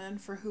common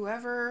for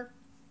whoever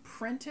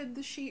printed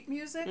the sheet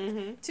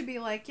music to be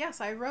like,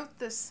 yes, I wrote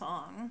this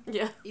song.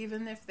 Yeah.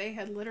 Even if they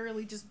had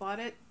literally just bought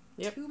it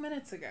 2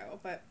 minutes ago.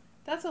 But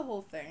that's a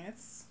whole thing. It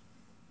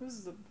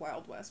was the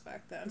Wild West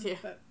back then. Yeah.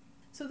 But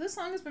So this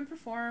song has been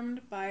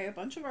performed by a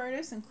bunch of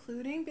artists,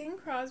 including Bing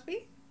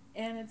Crosby,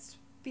 and it's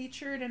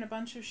featured in a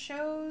bunch of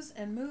shows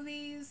and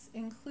movies,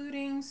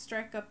 including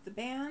Strike Up the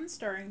Band,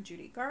 starring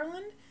Judy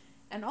Garland,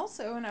 and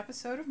also an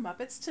episode of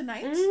Muppets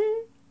Tonight,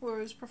 where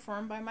it was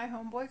performed by my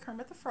homeboy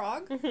Kermit the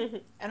Frog.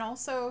 And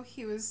also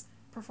he was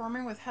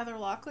performing with Heather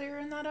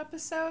Locklear in that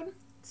episode,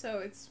 so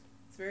it's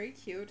very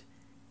cute.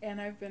 And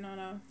I've been on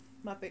a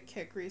Muppet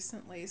kick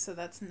recently, so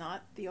that's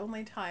not the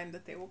only time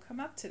that they will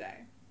come up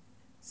today.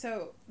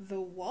 So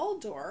the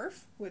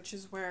Waldorf, which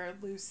is where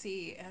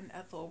Lucy and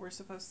Ethel were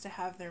supposed to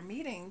have their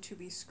meeting to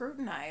be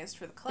scrutinized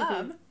for the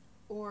club,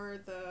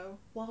 or the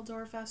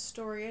Waldorf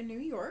Astoria, New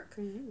York,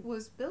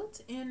 was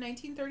built in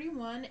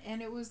 1931,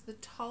 and it was the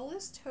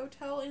tallest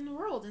hotel in the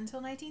world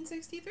until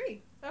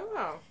 1963. Oh,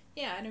 wow.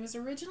 Yeah, and it was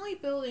originally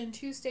built in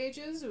 2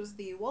 stages. It was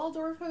the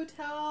Waldorf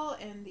Hotel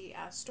and the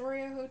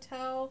Astoria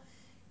Hotel,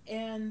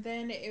 and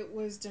then it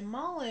was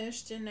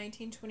demolished in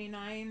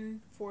 1929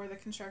 for the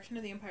construction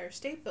of the Empire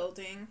State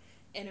Building,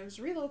 and it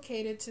was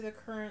relocated to the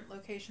current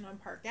location on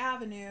Park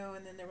Avenue,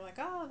 and then they were like,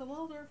 oh, the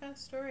Waldorf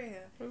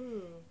Astoria.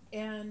 Ooh.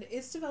 And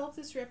it's developed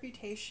this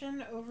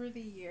reputation over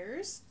the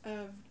years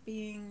of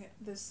being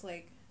this,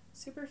 like,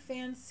 super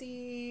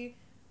fancy,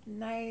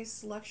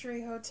 nice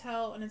luxury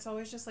hotel, and it's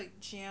always just, like,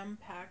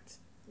 jam-packed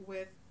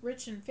with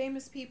rich and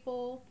famous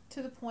people,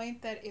 to the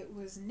point that it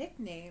was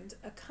nicknamed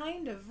a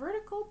kind of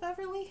vertical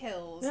Beverly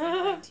Hills in the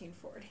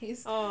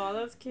 1940s. Oh,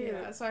 that's cute.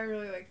 Yeah, so I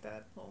really like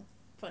that little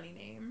funny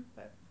name.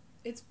 But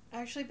it's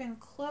actually been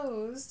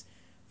closed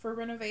for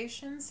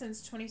renovation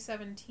since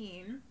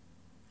 2017. And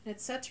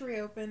it's set to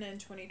reopen in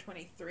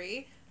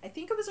 2023. I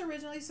think it was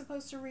originally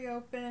supposed to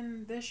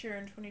reopen this year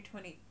in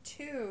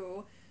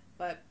 2022,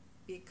 but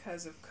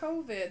because of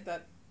COVID,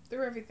 that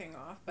threw everything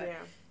off. But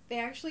yeah. They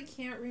actually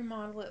can't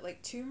remodel it,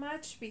 like, too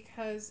much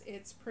because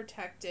it's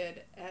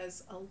protected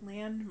as a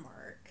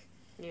landmark.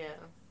 Yeah.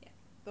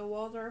 The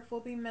Waldorf will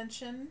be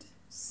mentioned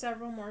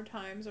several more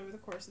times over the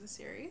course of the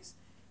series.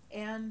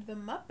 And the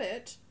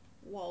Muppet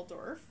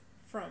Waldorf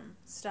from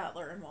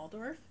Statler and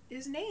Waldorf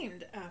is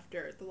named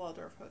after the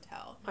Waldorf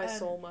Hotel. My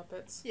soul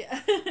Muppets. Yeah.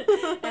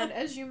 And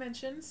as you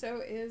mentioned, so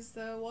is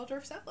the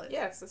Waldorf salad.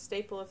 Yes, a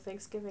staple of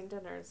Thanksgiving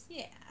dinners.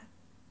 Yeah.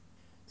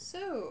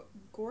 So,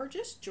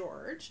 Gorgeous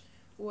George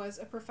was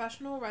a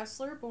professional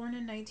wrestler born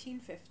in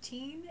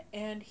 1915,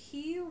 and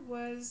he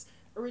was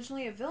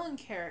originally a villain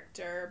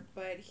character,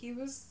 but he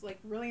was, like,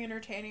 really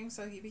entertaining,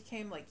 so he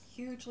became, like,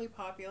 hugely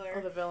popular.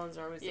 Oh, the villains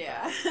are always the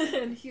best.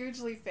 And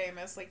hugely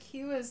famous. Like,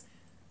 he was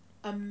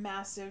a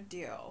massive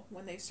deal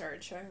when they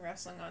started showing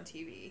wrestling on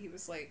TV. He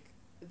was, like,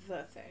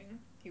 the thing.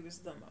 He was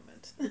the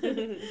moment.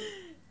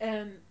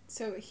 And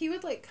so he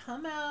would, like,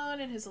 come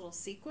out in his little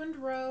sequined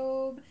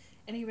robe,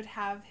 and he would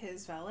have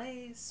his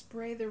valet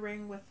spray the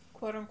ring with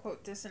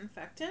quote-unquote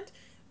disinfectant,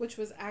 which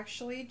was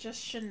actually just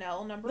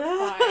Chanel No.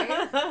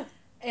 5.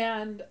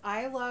 And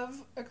I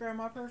love a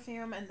grandma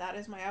perfume, and that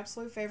is my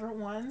absolute favorite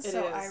one,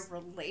 so I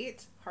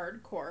relate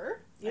hardcore.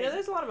 You know,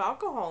 there's a lot of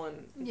alcohol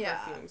in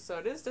perfume, so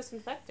it is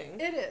disinfecting.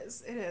 It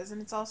is,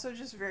 and it's also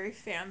just very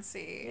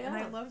fancy, and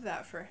I love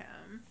that for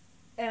him.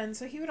 And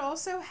so he would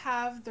also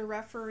have the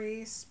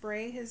referee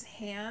spray his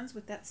hands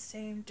with that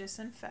same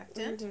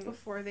disinfectant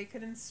before they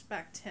could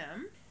inspect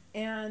him.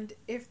 And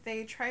if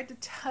they tried to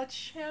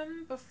touch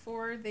him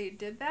before they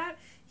did that,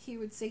 he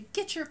would say,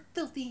 "Get your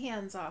filthy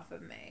hands off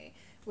of me,"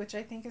 which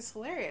I think is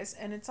hilarious.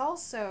 And it's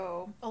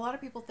also, a lot of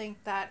people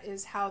think that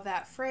is how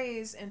that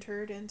phrase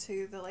entered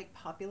into the, like,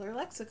 popular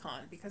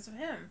lexicon because of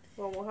him.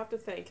 Well, we'll have to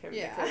thank him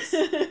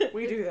because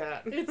we do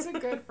that. It's a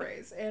good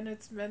phrase, and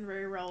it's been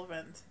very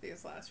relevant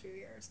these last few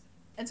years.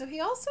 And so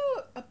he also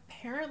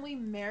apparently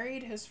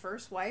married his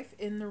first wife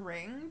in the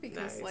ring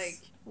because, like,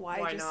 why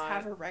just not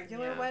have a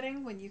regular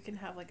wedding when you can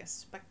have, like, a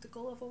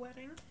spectacle of a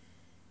wedding?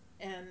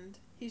 And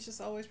he's just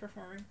always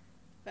performing.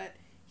 But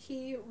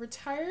he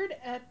retired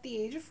at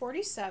the age of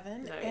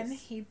 47, and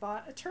he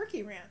bought a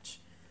turkey ranch.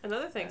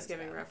 Another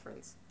Thanksgiving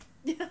reference.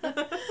 Yeah.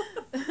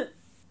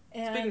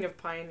 And, speaking of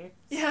pioneers.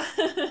 Yeah.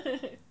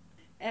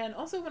 And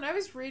also, when I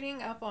was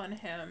reading up on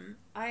him,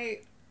 I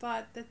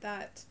thought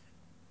that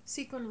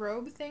sequin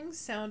robe thing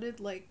sounded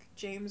like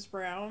James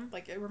Brown.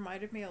 Like, it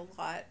reminded me a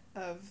lot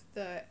of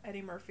the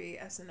Eddie Murphy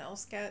SNL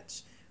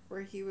sketch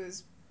where he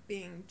was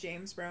being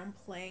James Brown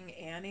playing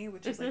Annie,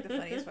 which is, like, the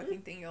funniest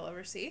fucking thing you'll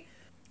ever see.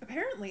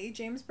 Apparently,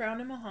 James Brown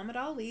and Muhammad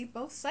Ali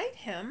both cite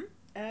him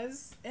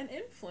as an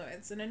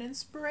influence and an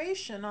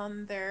inspiration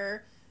on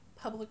their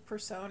public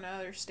persona,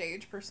 their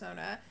stage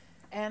persona,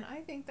 and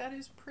I think that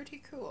is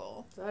pretty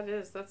cool. That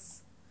is.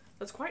 That's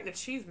quite an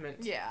achievement.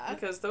 Yeah.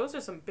 Because those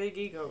are some big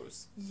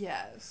egos.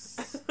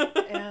 Yes.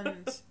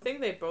 And I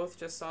think they both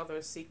just saw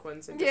those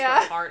sequins and just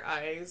went heart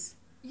eyes.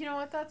 You know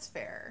what? That's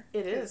fair.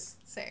 It is.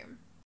 Same.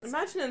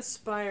 Imagine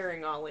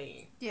inspiring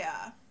Ali.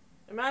 Yeah.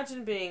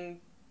 Imagine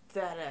being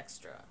that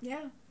extra.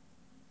 Yeah.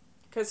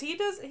 Because he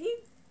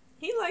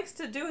likes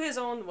to do his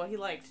own, he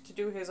liked to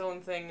do his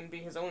own thing and be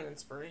his own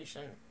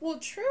inspiration. Well,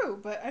 true,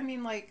 but I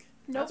mean, like,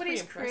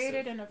 nobody's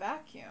created in a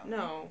vacuum.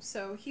 No.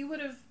 So he would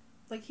have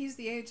like, he's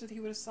the age that he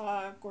would have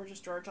saw Gorgeous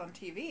George on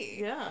TV.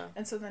 Yeah.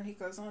 And so then he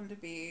goes on to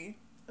be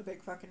a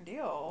big fucking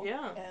deal.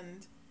 Yeah.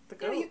 And, The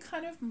you know, goat. you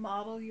kind of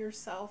model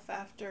yourself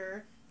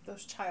after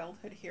those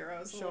childhood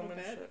heroes a little bit.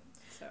 Showmanship.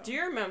 So. Do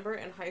you remember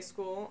in high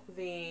school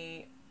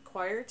the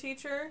choir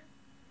teacher?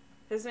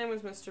 His name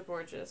was Mr.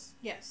 Borges.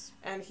 Yes.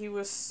 And he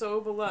was so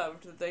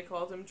beloved that they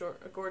called him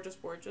Gorgeous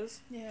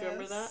Borges. Yes. Do you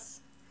remember that?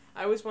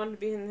 I always wanted to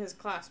be in his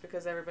class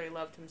because everybody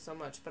loved him so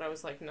much, but I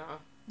was like, nah.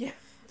 Yeah.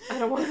 I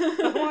don't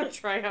want to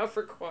try out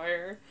for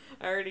choir.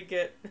 I already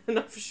get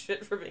enough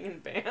shit for being in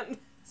band.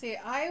 See,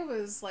 I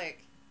was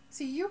like...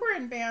 See, you were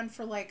in band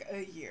for like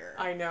a year.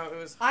 I know, it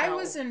was I hell.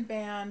 was in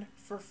band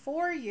for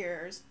 4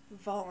 years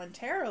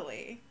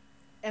voluntarily,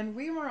 and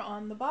we were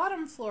on the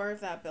bottom floor of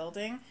that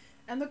building,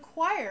 and the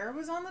choir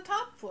was on the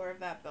top floor of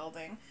that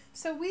building.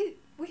 So we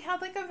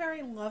had like a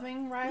very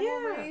loving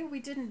rivalry. Yeah. We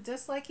didn't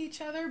dislike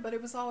each other, but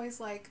it was always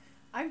like,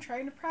 I'm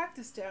trying to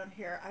practice down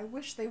here. I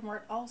wish they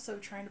weren't also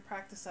trying to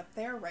practice up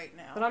there right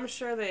now. But I'm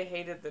sure they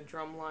hated the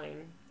drum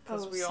line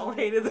because Oh, we so all did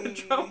hated the we.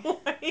 drum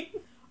line.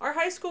 Our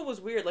high school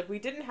was weird. Like, we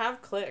didn't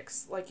have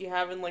cliques like you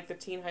have in, like, the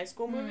teen high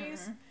school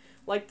movies. Mhm.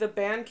 Like, the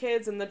band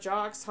kids and the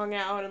jocks hung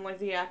out, and, like,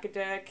 the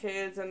academic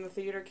kids and the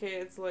theater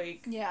kids,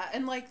 like... Yeah,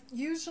 and like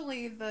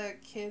usually the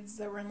kids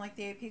that were in like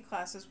the AP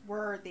classes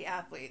were the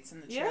athletes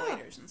and the Yeah.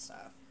 cheerleaders and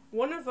stuff.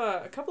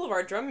 A couple of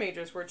our drum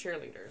majors were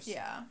cheerleaders.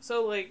 Yeah.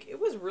 So, like, it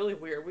was really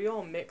weird. We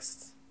all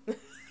mixed.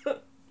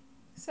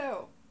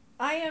 So,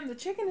 I am the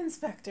chicken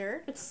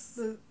inspector.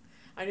 The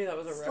I knew that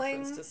was a Slang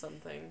reference to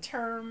something.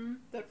 term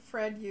that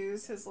Fred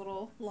used, his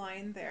little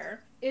line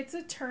there. It's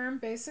a term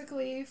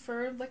basically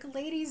for like a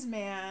ladies'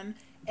 man,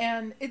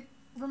 and it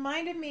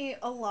reminded me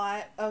a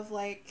lot of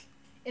like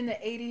in the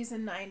 80s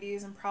and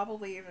 90s and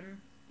probably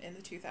even in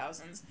the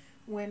 2000s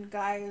when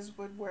guys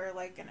would wear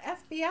like an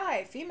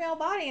FBI, female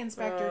body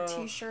inspector Oh,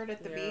 t-shirt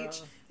at the yeah.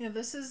 beach. You know,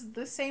 this is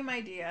the same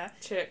idea,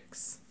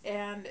 Chicks.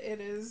 and it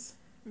is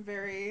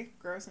very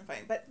gross and funny.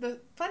 But the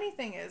funny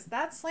thing is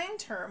that slang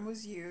term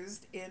was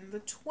used in the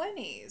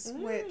 20s,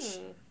 which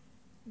Mm.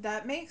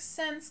 that makes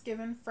sense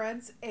given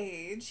Fred's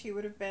age. He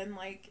would have been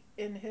like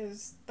in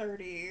his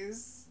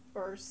 30s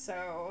or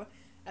so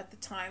at the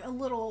time. A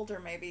little older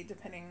maybe,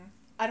 depending.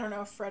 I don't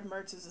know if Fred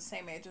Mertz is the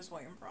same age as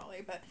William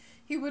Frawley, but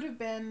he would have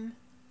been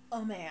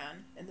a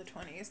man in the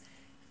 20s.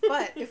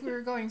 But if we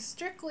were going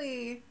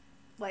strictly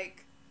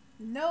like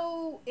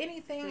no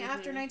anything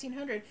after Mhm.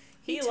 1900,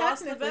 He he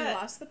lost the technically bet.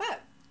 lost the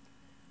bet.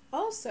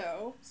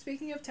 Also,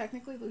 speaking of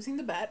technically losing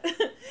the bet,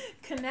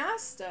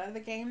 Canasta, the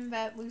game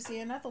that Lucy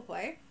and Ethel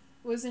play,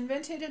 was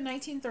invented in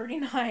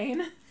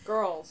 1939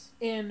 Girls.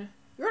 in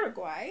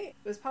Uruguay.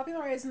 It was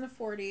popularized in the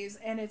 40s,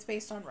 and it's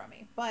based on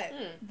Rummy. But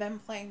them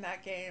playing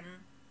that game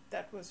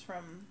that was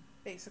from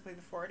basically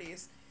the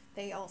 40s,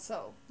 they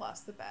also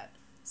lost the bet.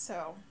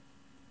 So,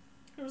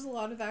 there was a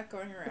lot of that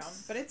going around.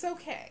 But it's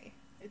okay.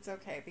 It's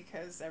okay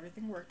because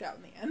everything worked out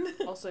in the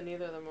end. Also,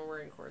 neither of them were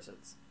wearing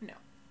corsets. No.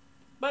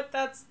 But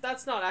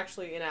that's not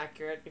actually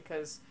inaccurate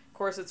because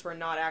corsets were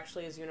not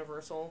actually as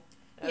universal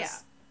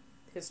as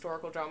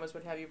historical dramas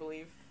would have you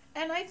believe.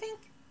 And I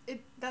think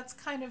that's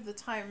kind of the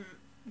time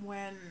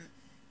when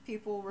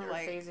people were They were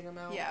like... phasing them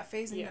out. Yeah,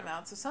 phasing Yeah. them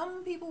out. So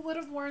some people would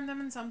have worn them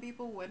and some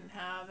people wouldn't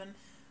have. And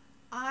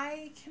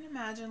I can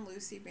imagine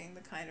Lucy being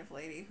the kind of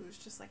lady who's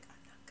just like,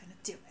 I'm not going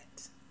to do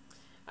it.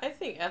 I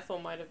think Ethel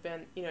might have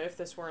been, if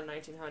this were in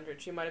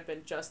 1900, she might have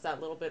been just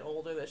that little bit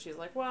older that she's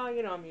like, well,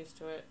 I'm used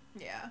to it.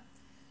 Yeah.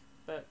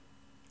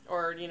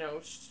 Or,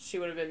 she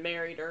would have been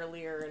married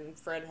earlier and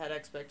Fred had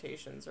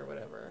expectations or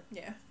whatever.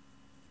 Yeah.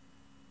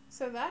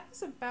 So that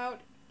is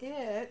about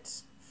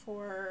it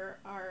for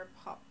our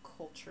pop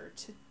culture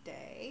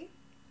today.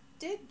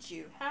 Did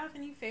you have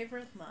any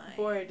favorite lines?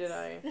 Boy, did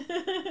I.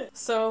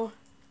 So,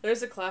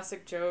 there's a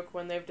classic joke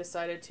when they've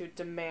decided to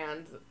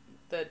demand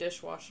the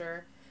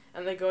dishwasher,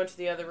 and they go into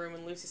the other room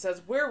and Lucy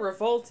says, "We're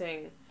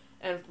revolting,"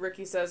 and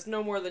Ricky says,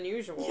 "No more than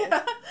usual,"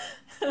 Yeah.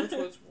 which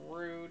was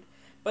rude.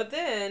 But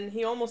then,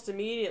 he almost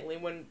immediately,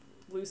 when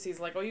Lucy's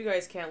like, "Oh, you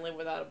guys can't live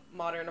without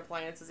modern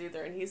appliances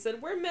either," and he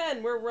said, "We're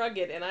men, we're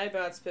rugged," and I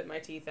about spit my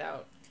teeth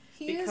out.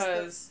 He is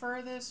Because- the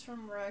furthest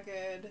from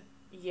rugged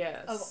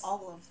Yes. of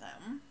all of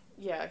them.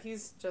 Yeah,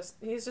 he's just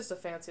a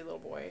fancy little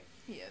boy.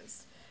 He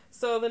is.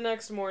 So the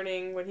next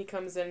morning, when he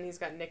comes in, he's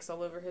got nicks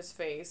all over his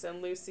face,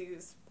 and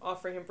Lucy's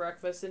offering him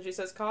breakfast, and she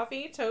says,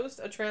 "Coffee, toast,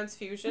 a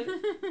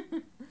transfusion,"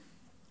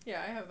 Yeah,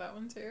 I have that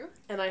one too.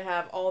 and I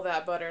have all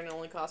that butter, and it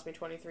only cost me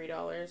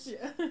 $23.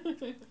 Yeah.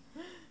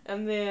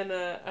 And then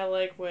I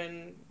like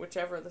when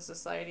whichever of the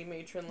society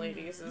matron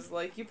ladies is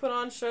like, "You put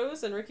on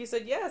shows?" And Ricky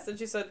said, "Yes," and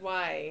she said,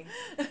 "Why?"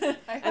 I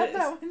have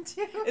that one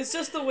too. It's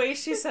just the way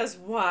she says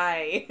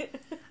 "why."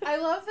 I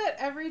love that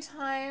every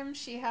time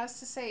she has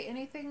to say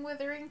anything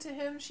withering to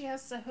him, she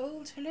has to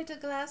hold her little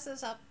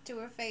glasses up to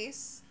her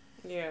face.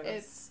 Yeah.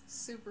 It's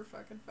super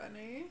fucking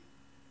funny.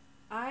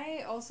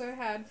 I also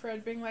had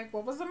Fred being like,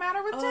 what was the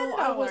matter with $10? Oh,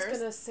 I was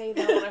gonna say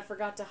that one. I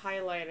forgot to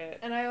highlight it.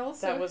 And I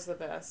also... That was the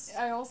best.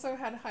 I also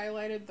had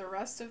highlighted the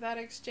rest of that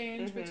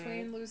exchange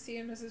between Lucy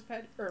and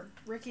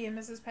Ricky and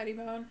Mrs.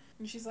 Pettibone.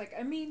 And she's like,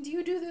 I mean, do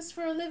you do this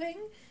for a living?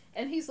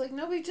 And he's like,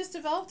 no, we've just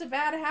developed a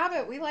bad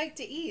habit. We like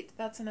to eat.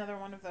 That's another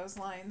one of those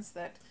lines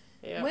that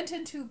went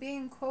into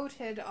being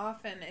quoted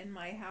often in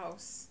my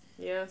house.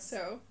 Yes.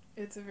 So,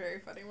 it's a very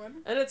funny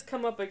one. And it's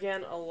come up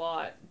again a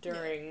lot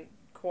during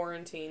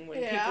quarantine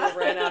when people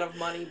ran out of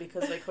money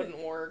because they couldn't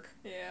work.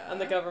 Yeah.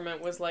 And the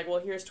government was like, well,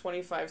 here's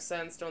 25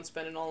 cents. Don't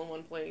spend it all in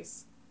one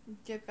place.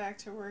 Get back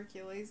to work,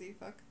 you lazy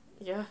fuck.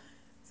 Yeah.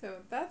 So,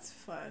 that's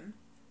fun.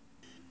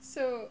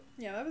 So,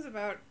 yeah, that was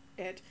about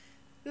it.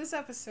 This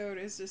episode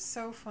is just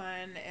so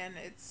fun, and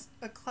it's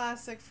a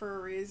classic for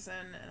a reason,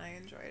 and I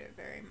enjoyed it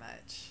very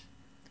much.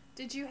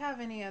 Did you have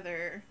any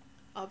other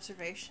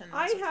observations?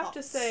 I have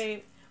to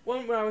say,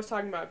 when I was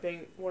talking about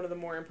being one of the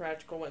more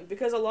impractical ones,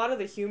 because a lot of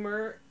the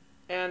humor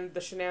and the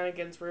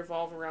shenanigans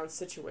revolve around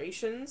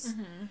situations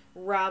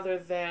rather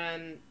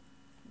than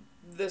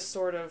this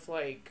sort of,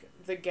 like,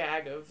 the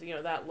gag of, you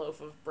know, that loaf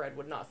of bread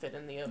would not fit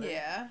in the oven.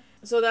 Yeah.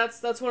 So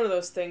that's one of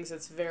those things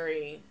that's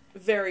very,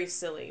 very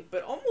silly,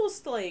 but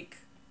almost, like,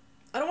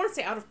 I don't want to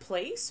say out of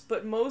place,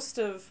 but most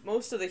of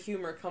the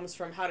humor comes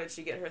from how did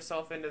she get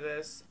herself into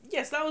this.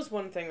 Yes, that was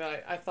one thing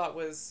that I thought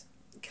was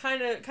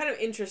kind of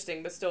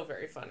interesting, but still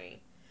very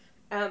funny.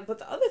 But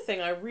the other thing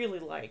I really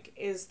like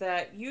is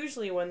that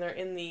usually when they're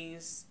in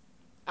these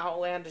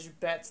outlandish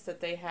bets that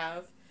they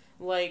have,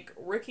 like,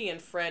 Ricky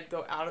and Fred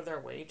go out of their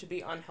way to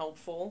be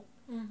unhelpful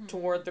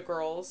toward the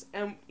girls.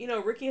 And, you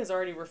know, Ricky has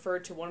already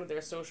referred to one of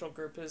their social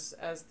groups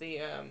as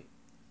the,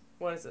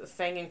 the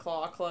Fang and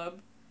Claw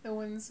Club. The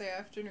Wednesday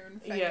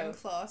afternoon Fang and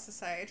Claw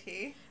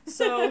Society.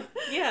 So,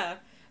 yeah.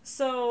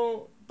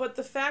 So, but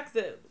the fact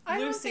that I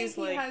Lucy's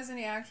don't think he has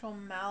any actual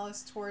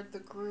malice toward the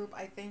group.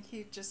 I think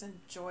he just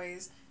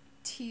enjoys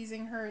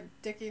teasing her and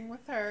dicking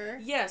with her.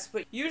 Yes,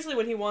 but usually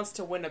when he wants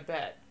to win a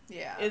bet,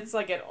 it's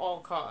like at all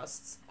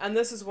costs. And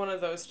this is one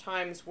of those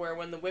times where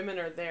when the women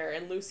are there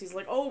and Lucy's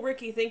like, oh,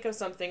 Ricky, think of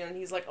something. And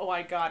he's like, oh,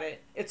 I got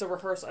it. It's a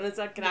rehearsal. And it's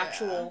like an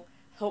actual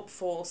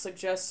helpful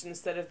suggestion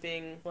instead of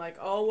being like,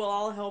 oh, well,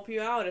 I'll help you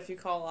out if you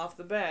call off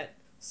the bet.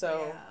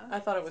 So I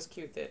thought it was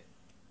cute that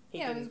he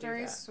didn't do that. It was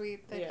very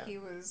sweet that he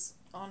was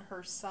on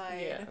her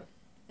side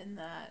in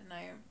that. And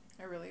I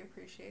really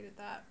appreciated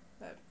that.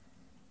 But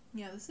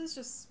yeah, this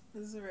is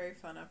a very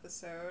fun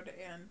episode,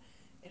 and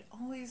it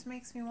always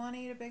makes me want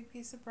to eat a big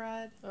piece of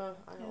bread. Oh,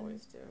 I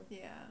always do.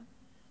 Yeah.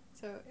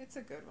 So it's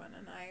a good one,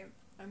 and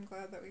I'm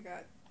glad that we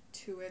got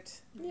to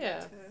it.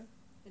 To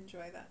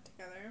enjoy that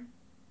together.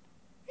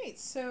 Right,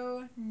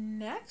 so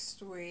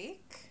next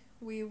week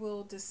we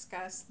will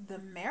discuss The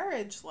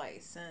Marriage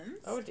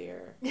License. Oh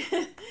dear.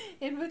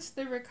 In which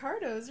the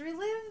Ricardos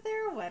relive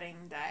their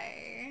wedding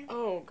day.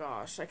 Oh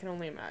gosh, I can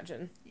only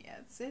imagine. Yeah,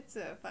 it's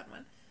a fun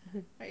one.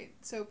 Right,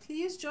 so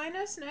please join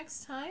us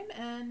next time,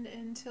 and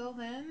until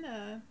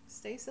then,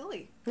 stay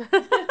silly.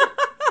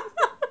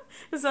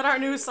 Is that our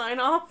new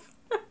sign-off?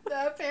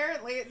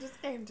 Apparently, it just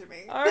came to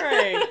me. All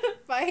right.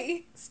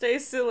 Bye. Stay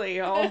silly,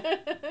 y'all.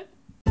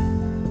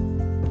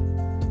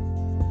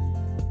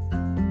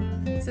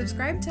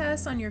 Subscribe to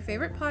us on your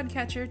favorite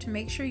podcatcher to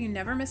make sure you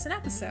never miss an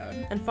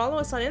episode. And follow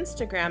us on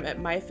Instagram at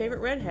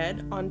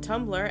MyFavoriteRedhead, on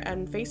Tumblr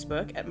and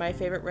Facebook at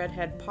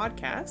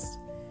MyFavoriteRedheadPodcast.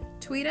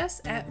 Tweet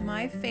us at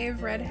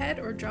MyFaveRedhead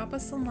or drop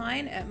us a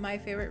line at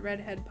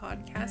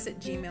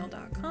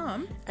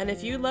MyFavoriteRedheadPodcast@gmail.com. And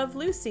if you love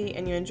Lucy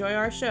and you enjoy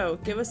our show,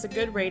 give us a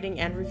good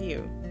rating and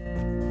review.